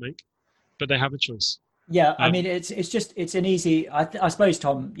it's hard to make, but they have a choice. Yeah, I mean, it's an easy. I suppose,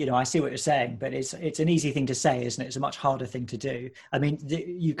 Tom. I see what you're saying, but it's an easy thing to say, isn't it? It's a much harder thing to do. I mean,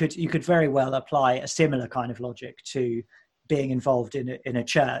 you could very well apply a similar kind of logic to being involved in a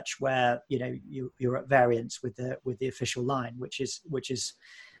church where you're at variance with the official line, which is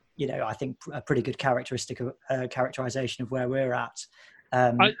I think a pretty good characterization of where we're at.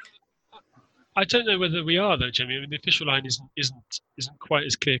 I don't know whether we are, though, Jamie. I mean, the official line isn't quite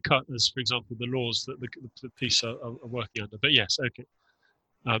as clear cut as, for example, the laws that the police are working under. But yes, okay.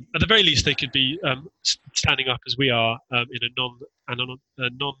 At the very least, they could be standing up as we are in a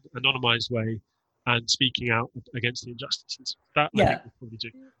non-anonymized way and speaking out against the injustices. That I think we'll probably do.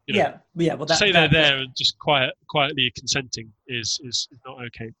 Well, they're there and just quietly consenting is not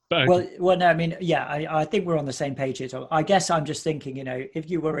okay. But okay. Well, no, I mean, I think we're on the same page here. I guess I'm just thinking, if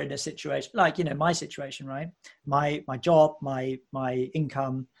you were in a situation like, my situation, right? My job, my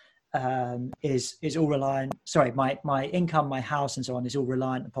income is all reliant. Sorry, my income, my house, and so on is all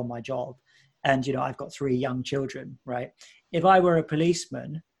reliant upon my job, and I've got 3 young children, right? If I were a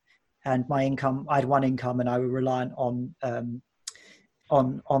policeman, and my income, I had one income, and I were reliant on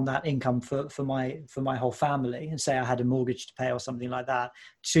that income for my whole family, and say I had a mortgage to pay or something like that.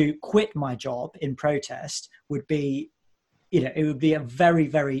 To quit my job in protest would be, it would be a very,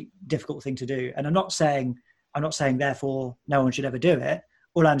 very difficult thing to do. And I'm not saying therefore no one should ever do it.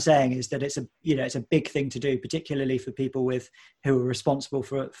 All I'm saying is that it's a big thing to do, particularly for people who are responsible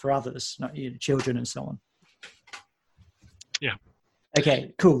for others, not children and so on. Yeah.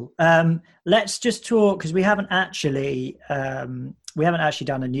 Okay, cool. Let's just talk, because we haven't actually done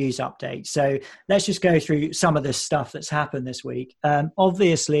a news update. So let's just go through some of this stuff that's happened this week.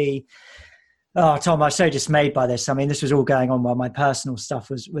 Obviously, Tom, I was so dismayed by this. I mean, this was all going on while my personal stuff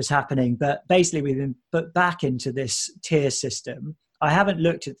was happening. But basically, we've been put back into this tier system. I haven't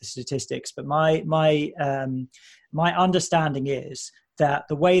looked at the statistics, but my understanding is that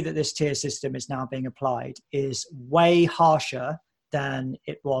the way that this tier system is now being applied is way harsher than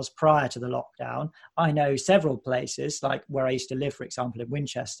it was prior to the lockdown. I know several places, like where I used to live, for example, in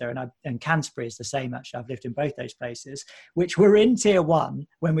Winchester, and Canterbury is the same, actually. I've lived in both those places, which were in tier 1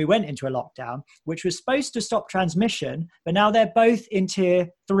 when we went into a lockdown, which was supposed to stop transmission, but now they're both in tier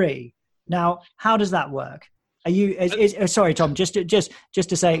 3. Now, how does that work? Sorry, Tom, just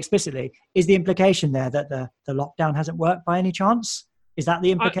to say explicitly, is the implication there that the lockdown hasn't worked by any chance? Is that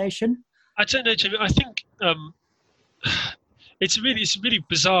the implication? I don't know, Jimmy. I think it's a really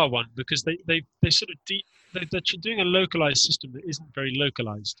bizarre one, because they're doing a localized system that isn't very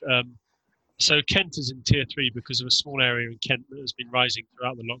localized. So Kent is in tier 3 because of a small area in Kent that has been rising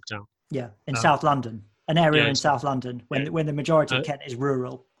throughout the lockdown. Yeah, in South London, an area in South London when the majority of Kent is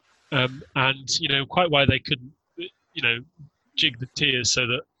rural. And quite why they couldn't jig the tiers so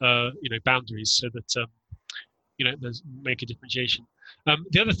that boundaries, so that there's make a differentiation.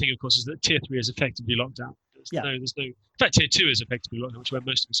 The other thing, of course, is that tier 3 is effectively locked down. There's no. In fact, tier 2 is effectively locked down, which is where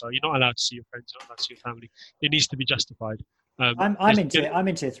most of us are. You're not allowed to see your friends, you're not allowed to see your family. It needs to be justified. I'm in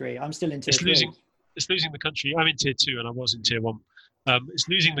tier 3. I'm still in tier 3. It's losing the country. I'm in tier 2, and I was in tier 1. It's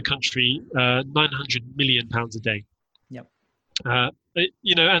losing the country £900 million a day. Yep. And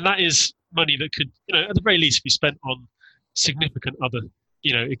that is money that could, at the very least, be spent on significant other.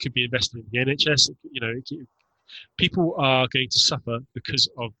 It could be invested in the NHS. People are going to suffer because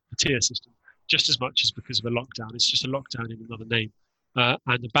of the tier system just as much as because of a lockdown. It's just a lockdown in another name,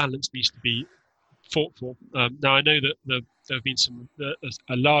 and the balance needs to be fought for. Now I know that there have been a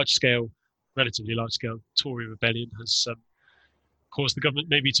relatively large scale Tory rebellion has caused the government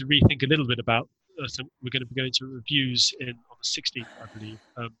maybe to rethink a little bit about. We're going to be going to reviews on the 16th, I believe.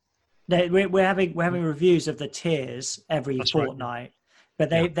 We're having reviews of the tiers every fortnight, right.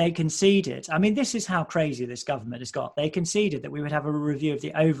 But they conceded. I mean, this is how crazy this government has got. They conceded that we would have a review of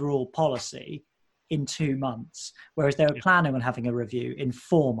the overall policy in 2 months, whereas they were planning on having a review in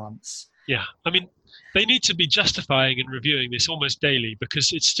 4 months. Yeah, I mean, they need to be justifying and reviewing this almost daily,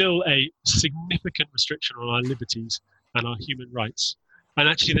 because it's still a significant restriction on our liberties and our human rights. And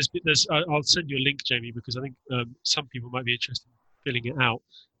actually, I'll send you a link, Jamie, because I think some people might be interested in filling it out.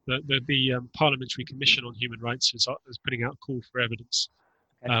 The Parliamentary Commission on Human Rights is putting out a call for evidence,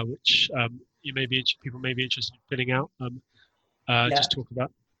 which people may be interested in filling out. Just talk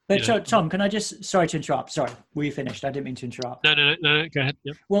about. But Tom, can I just, sorry to interrupt. Sorry, were you finished? I didn't mean to interrupt. No, go ahead.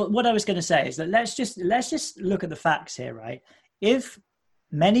 Yep. Well, what I was going to say is that let's just look at the facts here, right? If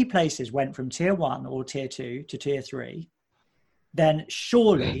many places went from tier 1 or tier 2 to tier 3, then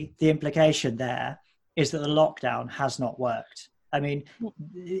surely the implication there is that the lockdown has not worked. I mean,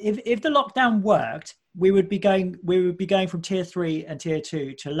 if the lockdown worked, we would be going from tier 3 and tier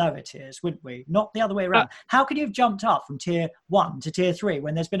 2 to lower tiers, wouldn't we? Not the other way around. How could you have jumped up from tier 1 to tier 3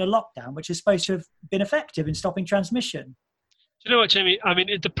 when there's been a lockdown which is supposed to have been effective in stopping transmission? Do you know what, Jamie? I mean,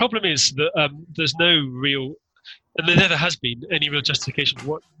 the problem is that there's no real, and there never has been any real justification for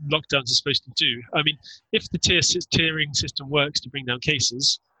what lockdowns are supposed to do. I mean, if the tiering system works to bring down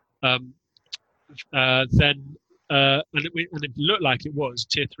cases, then and it looked like it was.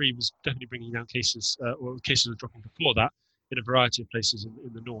 Tier 3 was definitely bringing down cases, or cases were dropping before that in a variety of places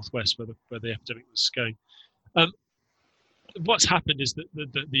in the northwest where the epidemic was going. What's happened is that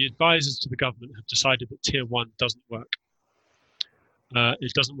the advisors to the government have decided that tier 1 doesn't work.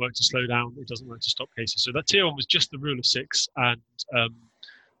 It doesn't work to slow down. It doesn't work to stop cases. So that tier 1 was just the rule of 6 and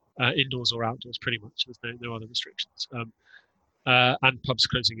indoors or outdoors, pretty much. There's no other restrictions. And pubs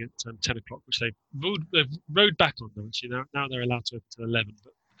closing at 10 o'clock, which they've rode back on them. Actually, now they're allowed to 11.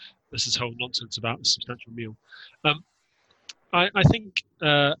 But this is whole nonsense about a substantial meal. I think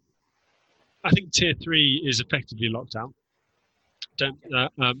tier 3 is effectively locked down.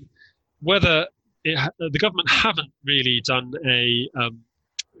 Whether the government haven't really done a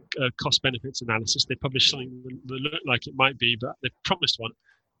cost benefits analysis. They published something that looked like it might be, but they promised one,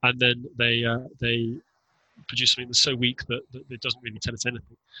 and then they produce something that's so weak that it doesn't really tell us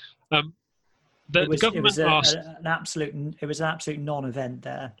anything. It was an absolute non-event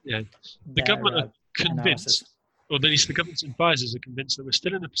there. Yeah, the government are convinced, or at least the government's advisors are convinced, that we're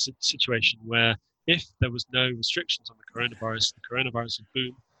still in a situation where if there was no restrictions on the coronavirus would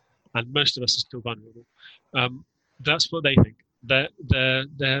boom, and most of us are still vulnerable. That's what they think. Their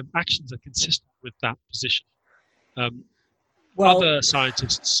actions are consistent with that position. Other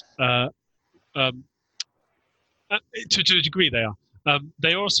scientists, to a degree, they are.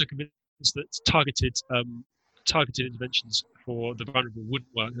 They are also convinced that targeted interventions for the vulnerable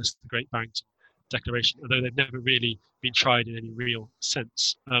wouldn't work. That's the Great Barrington Declaration, although they've never really been tried in any real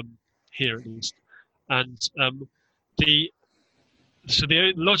sense, here at least. And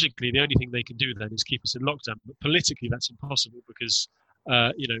logically, the only thing they can do then is keep us in lockdown. But politically, that's impossible because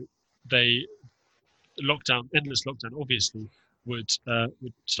endless lockdown, obviously would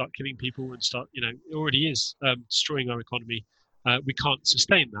start killing people and start, it already is destroying our economy. We can't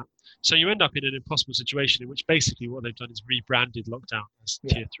sustain that. So you end up in an impossible situation in which basically what they've done is rebranded lockdown as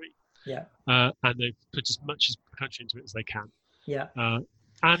tier 3. Yeah. And they've put as much as the country into it as they can. Yeah.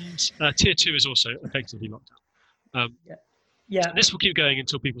 And tier 2 is also effectively lockdown. Yeah. So this will keep going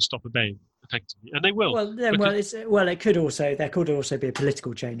until people stop obeying effectively, and they will. There could also be a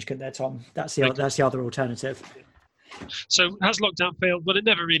political change, couldn't there, Tom? That's the other alternative. So has lockdown failed? Well, it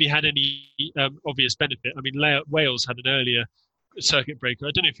never really had any obvious benefit. I mean, Wales had an earlier circuit breaker.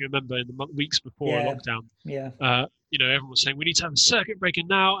 I don't know if you remember in the weeks before lockdown. Yeah. Everyone was saying we need to have a circuit breaker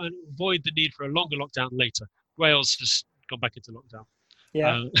now and avoid the need for a longer lockdown later. Wales has gone back into lockdown.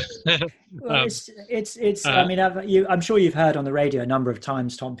 Yeah. I mean, I'm sure you've heard on the radio a number of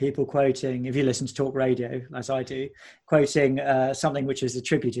times, Tom, people quoting, if you listen to talk radio, as I do, quoting something which is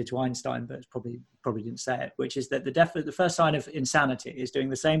attributed to Einstein, but probably didn't say it, which is that the first sign of insanity is doing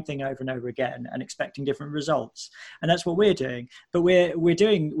the same thing over and over again and expecting different results. And that's what we're doing. But we're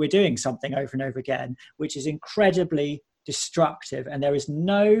doing something over and over again, which is incredibly destructive, and there is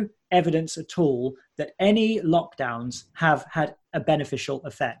no evidence at all that any lockdowns have had a beneficial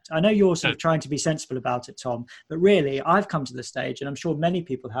effect. I know you're sort of trying to be sensible about it, Tom, but really I've come to the stage, and I'm sure many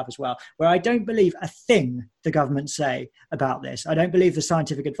people have as well, where I don't believe a thing the government say about this. I don't believe the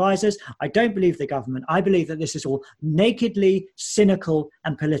scientific advisors. I don't believe the government. I believe that this is all nakedly cynical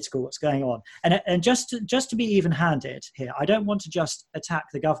and political, what's going on. And just to be even-handed here, I don't want to just attack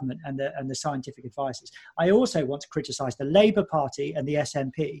the government and the scientific advisors. I also want to criticise the Labour Party and the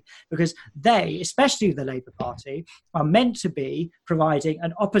SNP, because they, especially the Labour Party, are meant to be providing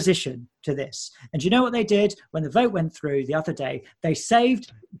an opposition to this. And you know what they did when the vote went through the other day? They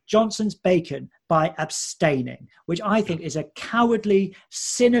saved Johnson's bacon by abstaining, which I think is a cowardly,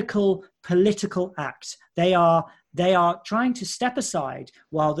 cynical, political act. They are trying to step aside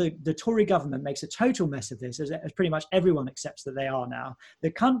while the Tory government makes a total mess of this, as pretty much everyone accepts that they are now.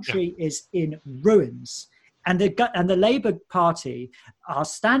 The country is in ruins. And the Labour Party are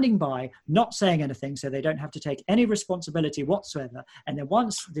standing by, not saying anything, so they don't have to take any responsibility whatsoever. And then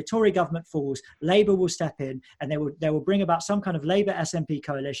once the Tory government falls, Labour will step in, and they will bring about some kind of Labour SNP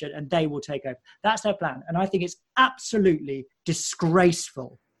coalition, and they will take over. That's their plan. And I think it's absolutely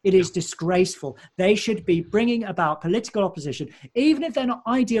disgraceful. It is disgraceful. They should be bringing about political opposition, even if they're not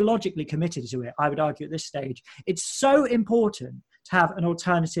ideologically committed to it. I would argue at this stage, it's so important to have an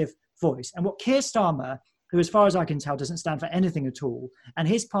alternative voice. And what Keir Starmer, who, as far as I can tell, doesn't stand for anything at all, and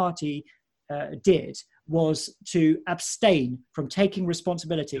his party did, was to abstain from taking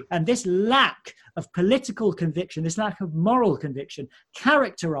responsibility. And this lack of political conviction, this lack of moral conviction,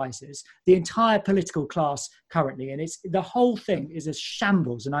 characterises the entire political class currently. And the whole thing is a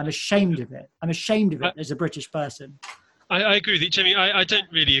shambles, and I'm ashamed of it. I'm ashamed of it as a British person. I agree with you, Jamie. I don't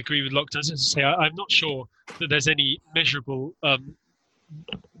really agree with lockdowns. As I say, I'm not sure that there's any measurable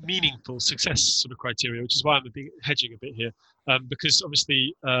meaningful success sort of criteria, which is why I'm hedging a bit here, because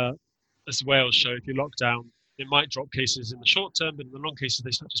obviously, as Wales show, if you lock down, it might drop cases in the short term, but in the long cases, they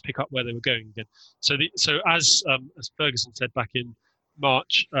just pick up where they were going again. So as Ferguson said back in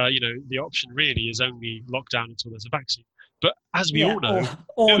March, the option really is only lockdown until there's a vaccine. But as we all know,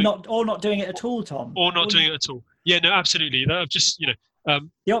 or not doing it at all, Tom, or not doing it at all. Yeah, no, absolutely. I've just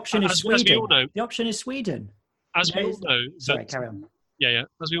the option is Sweden. As we all know, the option is Sweden. As we all know, sorry, carry on. Yeah.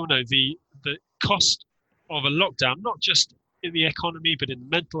 As we all know, the cost of a lockdown, not just in the economy, but in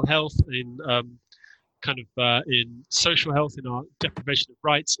mental health, in in social health, in our deprivation of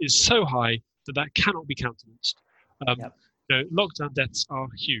rights, is so high that cannot be countenanced. Lockdown deaths are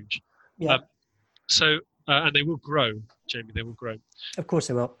huge. Yeah. And they will grow, Jamie. They will grow. Of course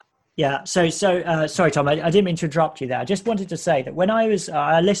they will. Yeah. So sorry, Tom, I didn't mean to interrupt you there. I just wanted to say that when I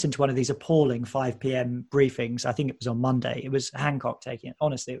listened to one of these appalling 5 p.m. briefings, I think it was on Monday, it was Hancock taking it.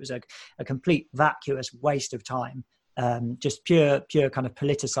 Honestly, it was a complete vacuous waste of time. Just pure kind of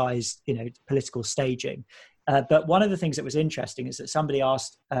politicized, political staging. But one of the things that was interesting is that somebody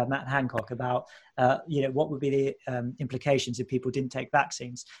asked Matt Hancock about, what would be the implications if people didn't take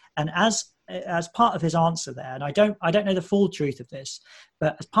vaccines. And as part of his answer there, and I don't know the full truth of this,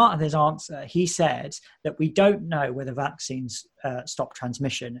 but as part of his answer, he said that we don't know whether vaccines stop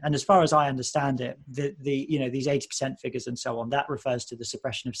transmission. And as far as I understand it, these 80% figures and so on, that refers to the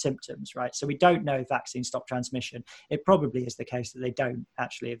suppression of symptoms, right? So we don't know if vaccines stop transmission. It probably is the case that they don't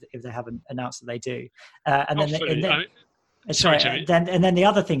actually, if they haven't announced that they do. Then the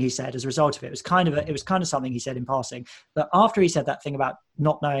other thing he said as a result of it was kind of something he said in passing. But after he said that thing about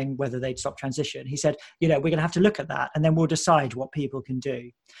not knowing whether they'd stop transition, he said, we're going to have to look at that and then we'll decide what people can do.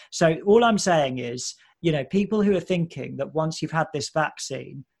 So all I'm saying is, people who are thinking that once you've had this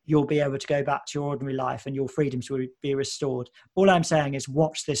vaccine, you'll be able to go back to your ordinary life and your freedoms will be restored. All I'm saying is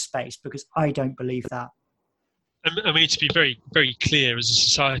watch this space, because I don't believe that. And we need to be very, very clear as a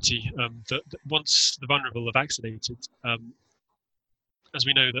society that once the vulnerable are vaccinated, as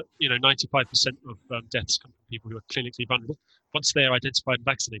we know that 95% of deaths come from people who are clinically vulnerable. Once they are identified and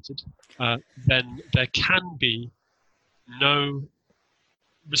vaccinated, then there can be no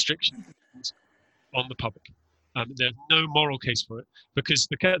restrictions on the public. There's no moral case for it, because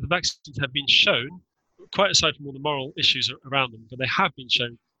the vaccines have been shown, quite aside from all the moral issues around them, but they have been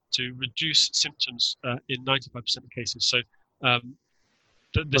shown to reduce symptoms in 95% of cases. So,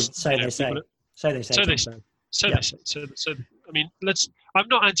 they say. So I mean, I'm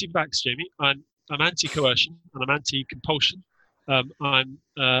not anti-vax, Jamie. I'm anti-coercion and I'm anti-compulsion. I'm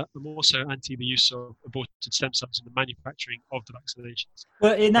also anti the use of aborted stem cells in the manufacturing of the vaccinations.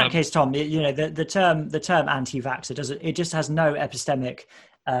 Well, in that case, Tom, the term anti-vaxxer just has no epistemic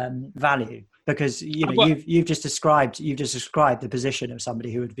value. Because you've just described the position of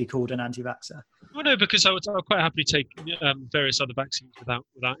somebody who would be called an anti-vaxxer. Well, no, because I would quite happily take various other vaccines without.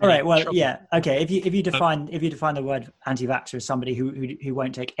 All right. Well, trouble. Yeah. Okay. If you define the word anti-vaxxer as somebody who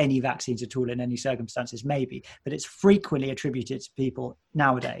won't take any vaccines at all in any circumstances, maybe, but it's frequently attributed to people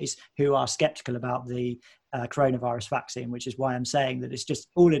nowadays who are skeptical about the coronavirus vaccine, which is why I'm saying that it's just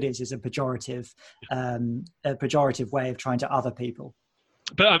all it is a pejorative way of trying to other people.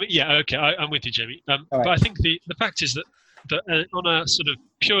 But I'm with you, Jamie. But I think the fact is that on a sort of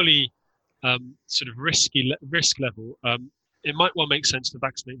purely sort of risk level, it might well make sense to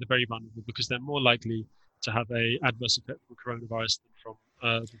vaccinate the very vulnerable because they're more likely to have a adverse effect from coronavirus than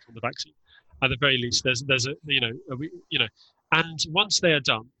from the vaccine. At the very least, there's and once they are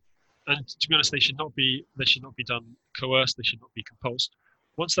done, and to be honest, they should not be done coerced. They should not be compulsed.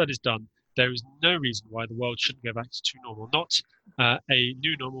 Once that is done, there is no reason why the world shouldn't go back to normal. Not a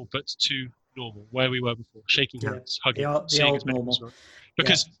new normal, but to normal, where we were before, shaking hands, hugging, seeing as many people as well.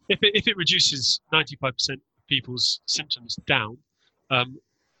 Because if it reduces 95% of people's symptoms down,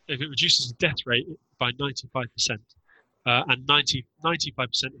 if it reduces the death rate by 95%, and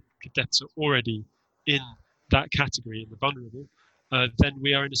 95% of deaths are already in that category, in the vulnerable, then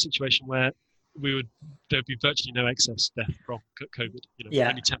we are in a situation where there would be virtually no excess death from COVID.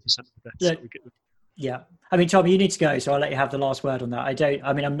 Only 10% of the deaths. Yeah. I mean, Tom, you need to go, so I'll let you have the last word on that.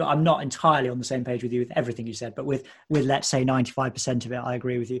 I'm not entirely on the same page with you with everything you said, but with let's say 95% of it, I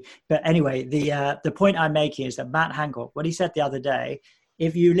agree with you. But anyway, the point I'm making is that Matt Hancock, what he said the other day,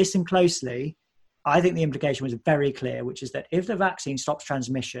 if you listen closely, I think the implication was very clear, which is that if the vaccine stops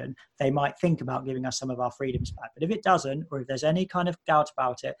transmission, they might think about giving us some of our freedoms back. But if it doesn't, or if there's any kind of doubt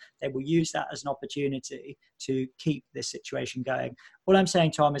about it, they will use that as an opportunity to keep this situation going. All I'm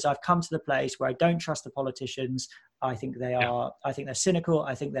saying, Tom, is I've come to the place where I don't trust the politicians. I think I think they're cynical.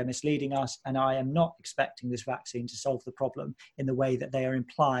 I think they're misleading us. And I am not expecting this vaccine to solve the problem in the way that they are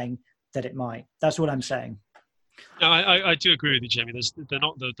implying that it might. That's what I'm saying. No, I do agree with you, Jamie. They're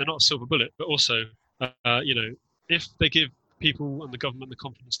not a silver bullet, but also, if they give people and the government the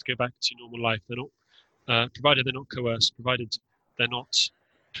confidence to go back to normal life, they're not, provided they're not coerced, provided they're not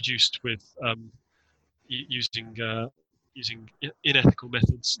produced with using unethical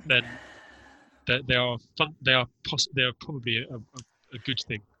methods, then they are probably a good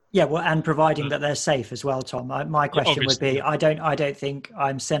thing. Yeah, well, and providing that they're safe as well, Tom. My question would be, I don't think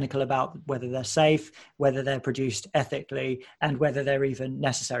I'm cynical about whether they're safe, whether they're produced ethically, and whether they're even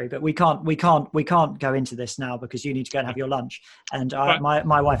necessary. But we can't go into this now because you need to go and have your lunch. And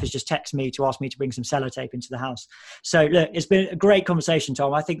my wife has just texted me to ask me to bring some sellotape into the house. So look, it's been a great conversation,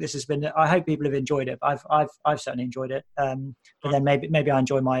 Tom. I think this has been. I hope people have enjoyed it. I've certainly enjoyed it. But then maybe I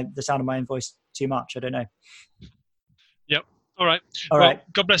enjoy the sound of my own voice too much. I don't know. Yep. All right.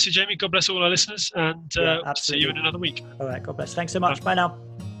 God bless you, Jamie. God bless all our listeners, and see you in another week. All right. God bless. Thanks so much. Bye now.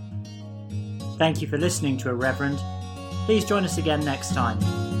 Thank you for listening to Irreverend. Please join us again next time.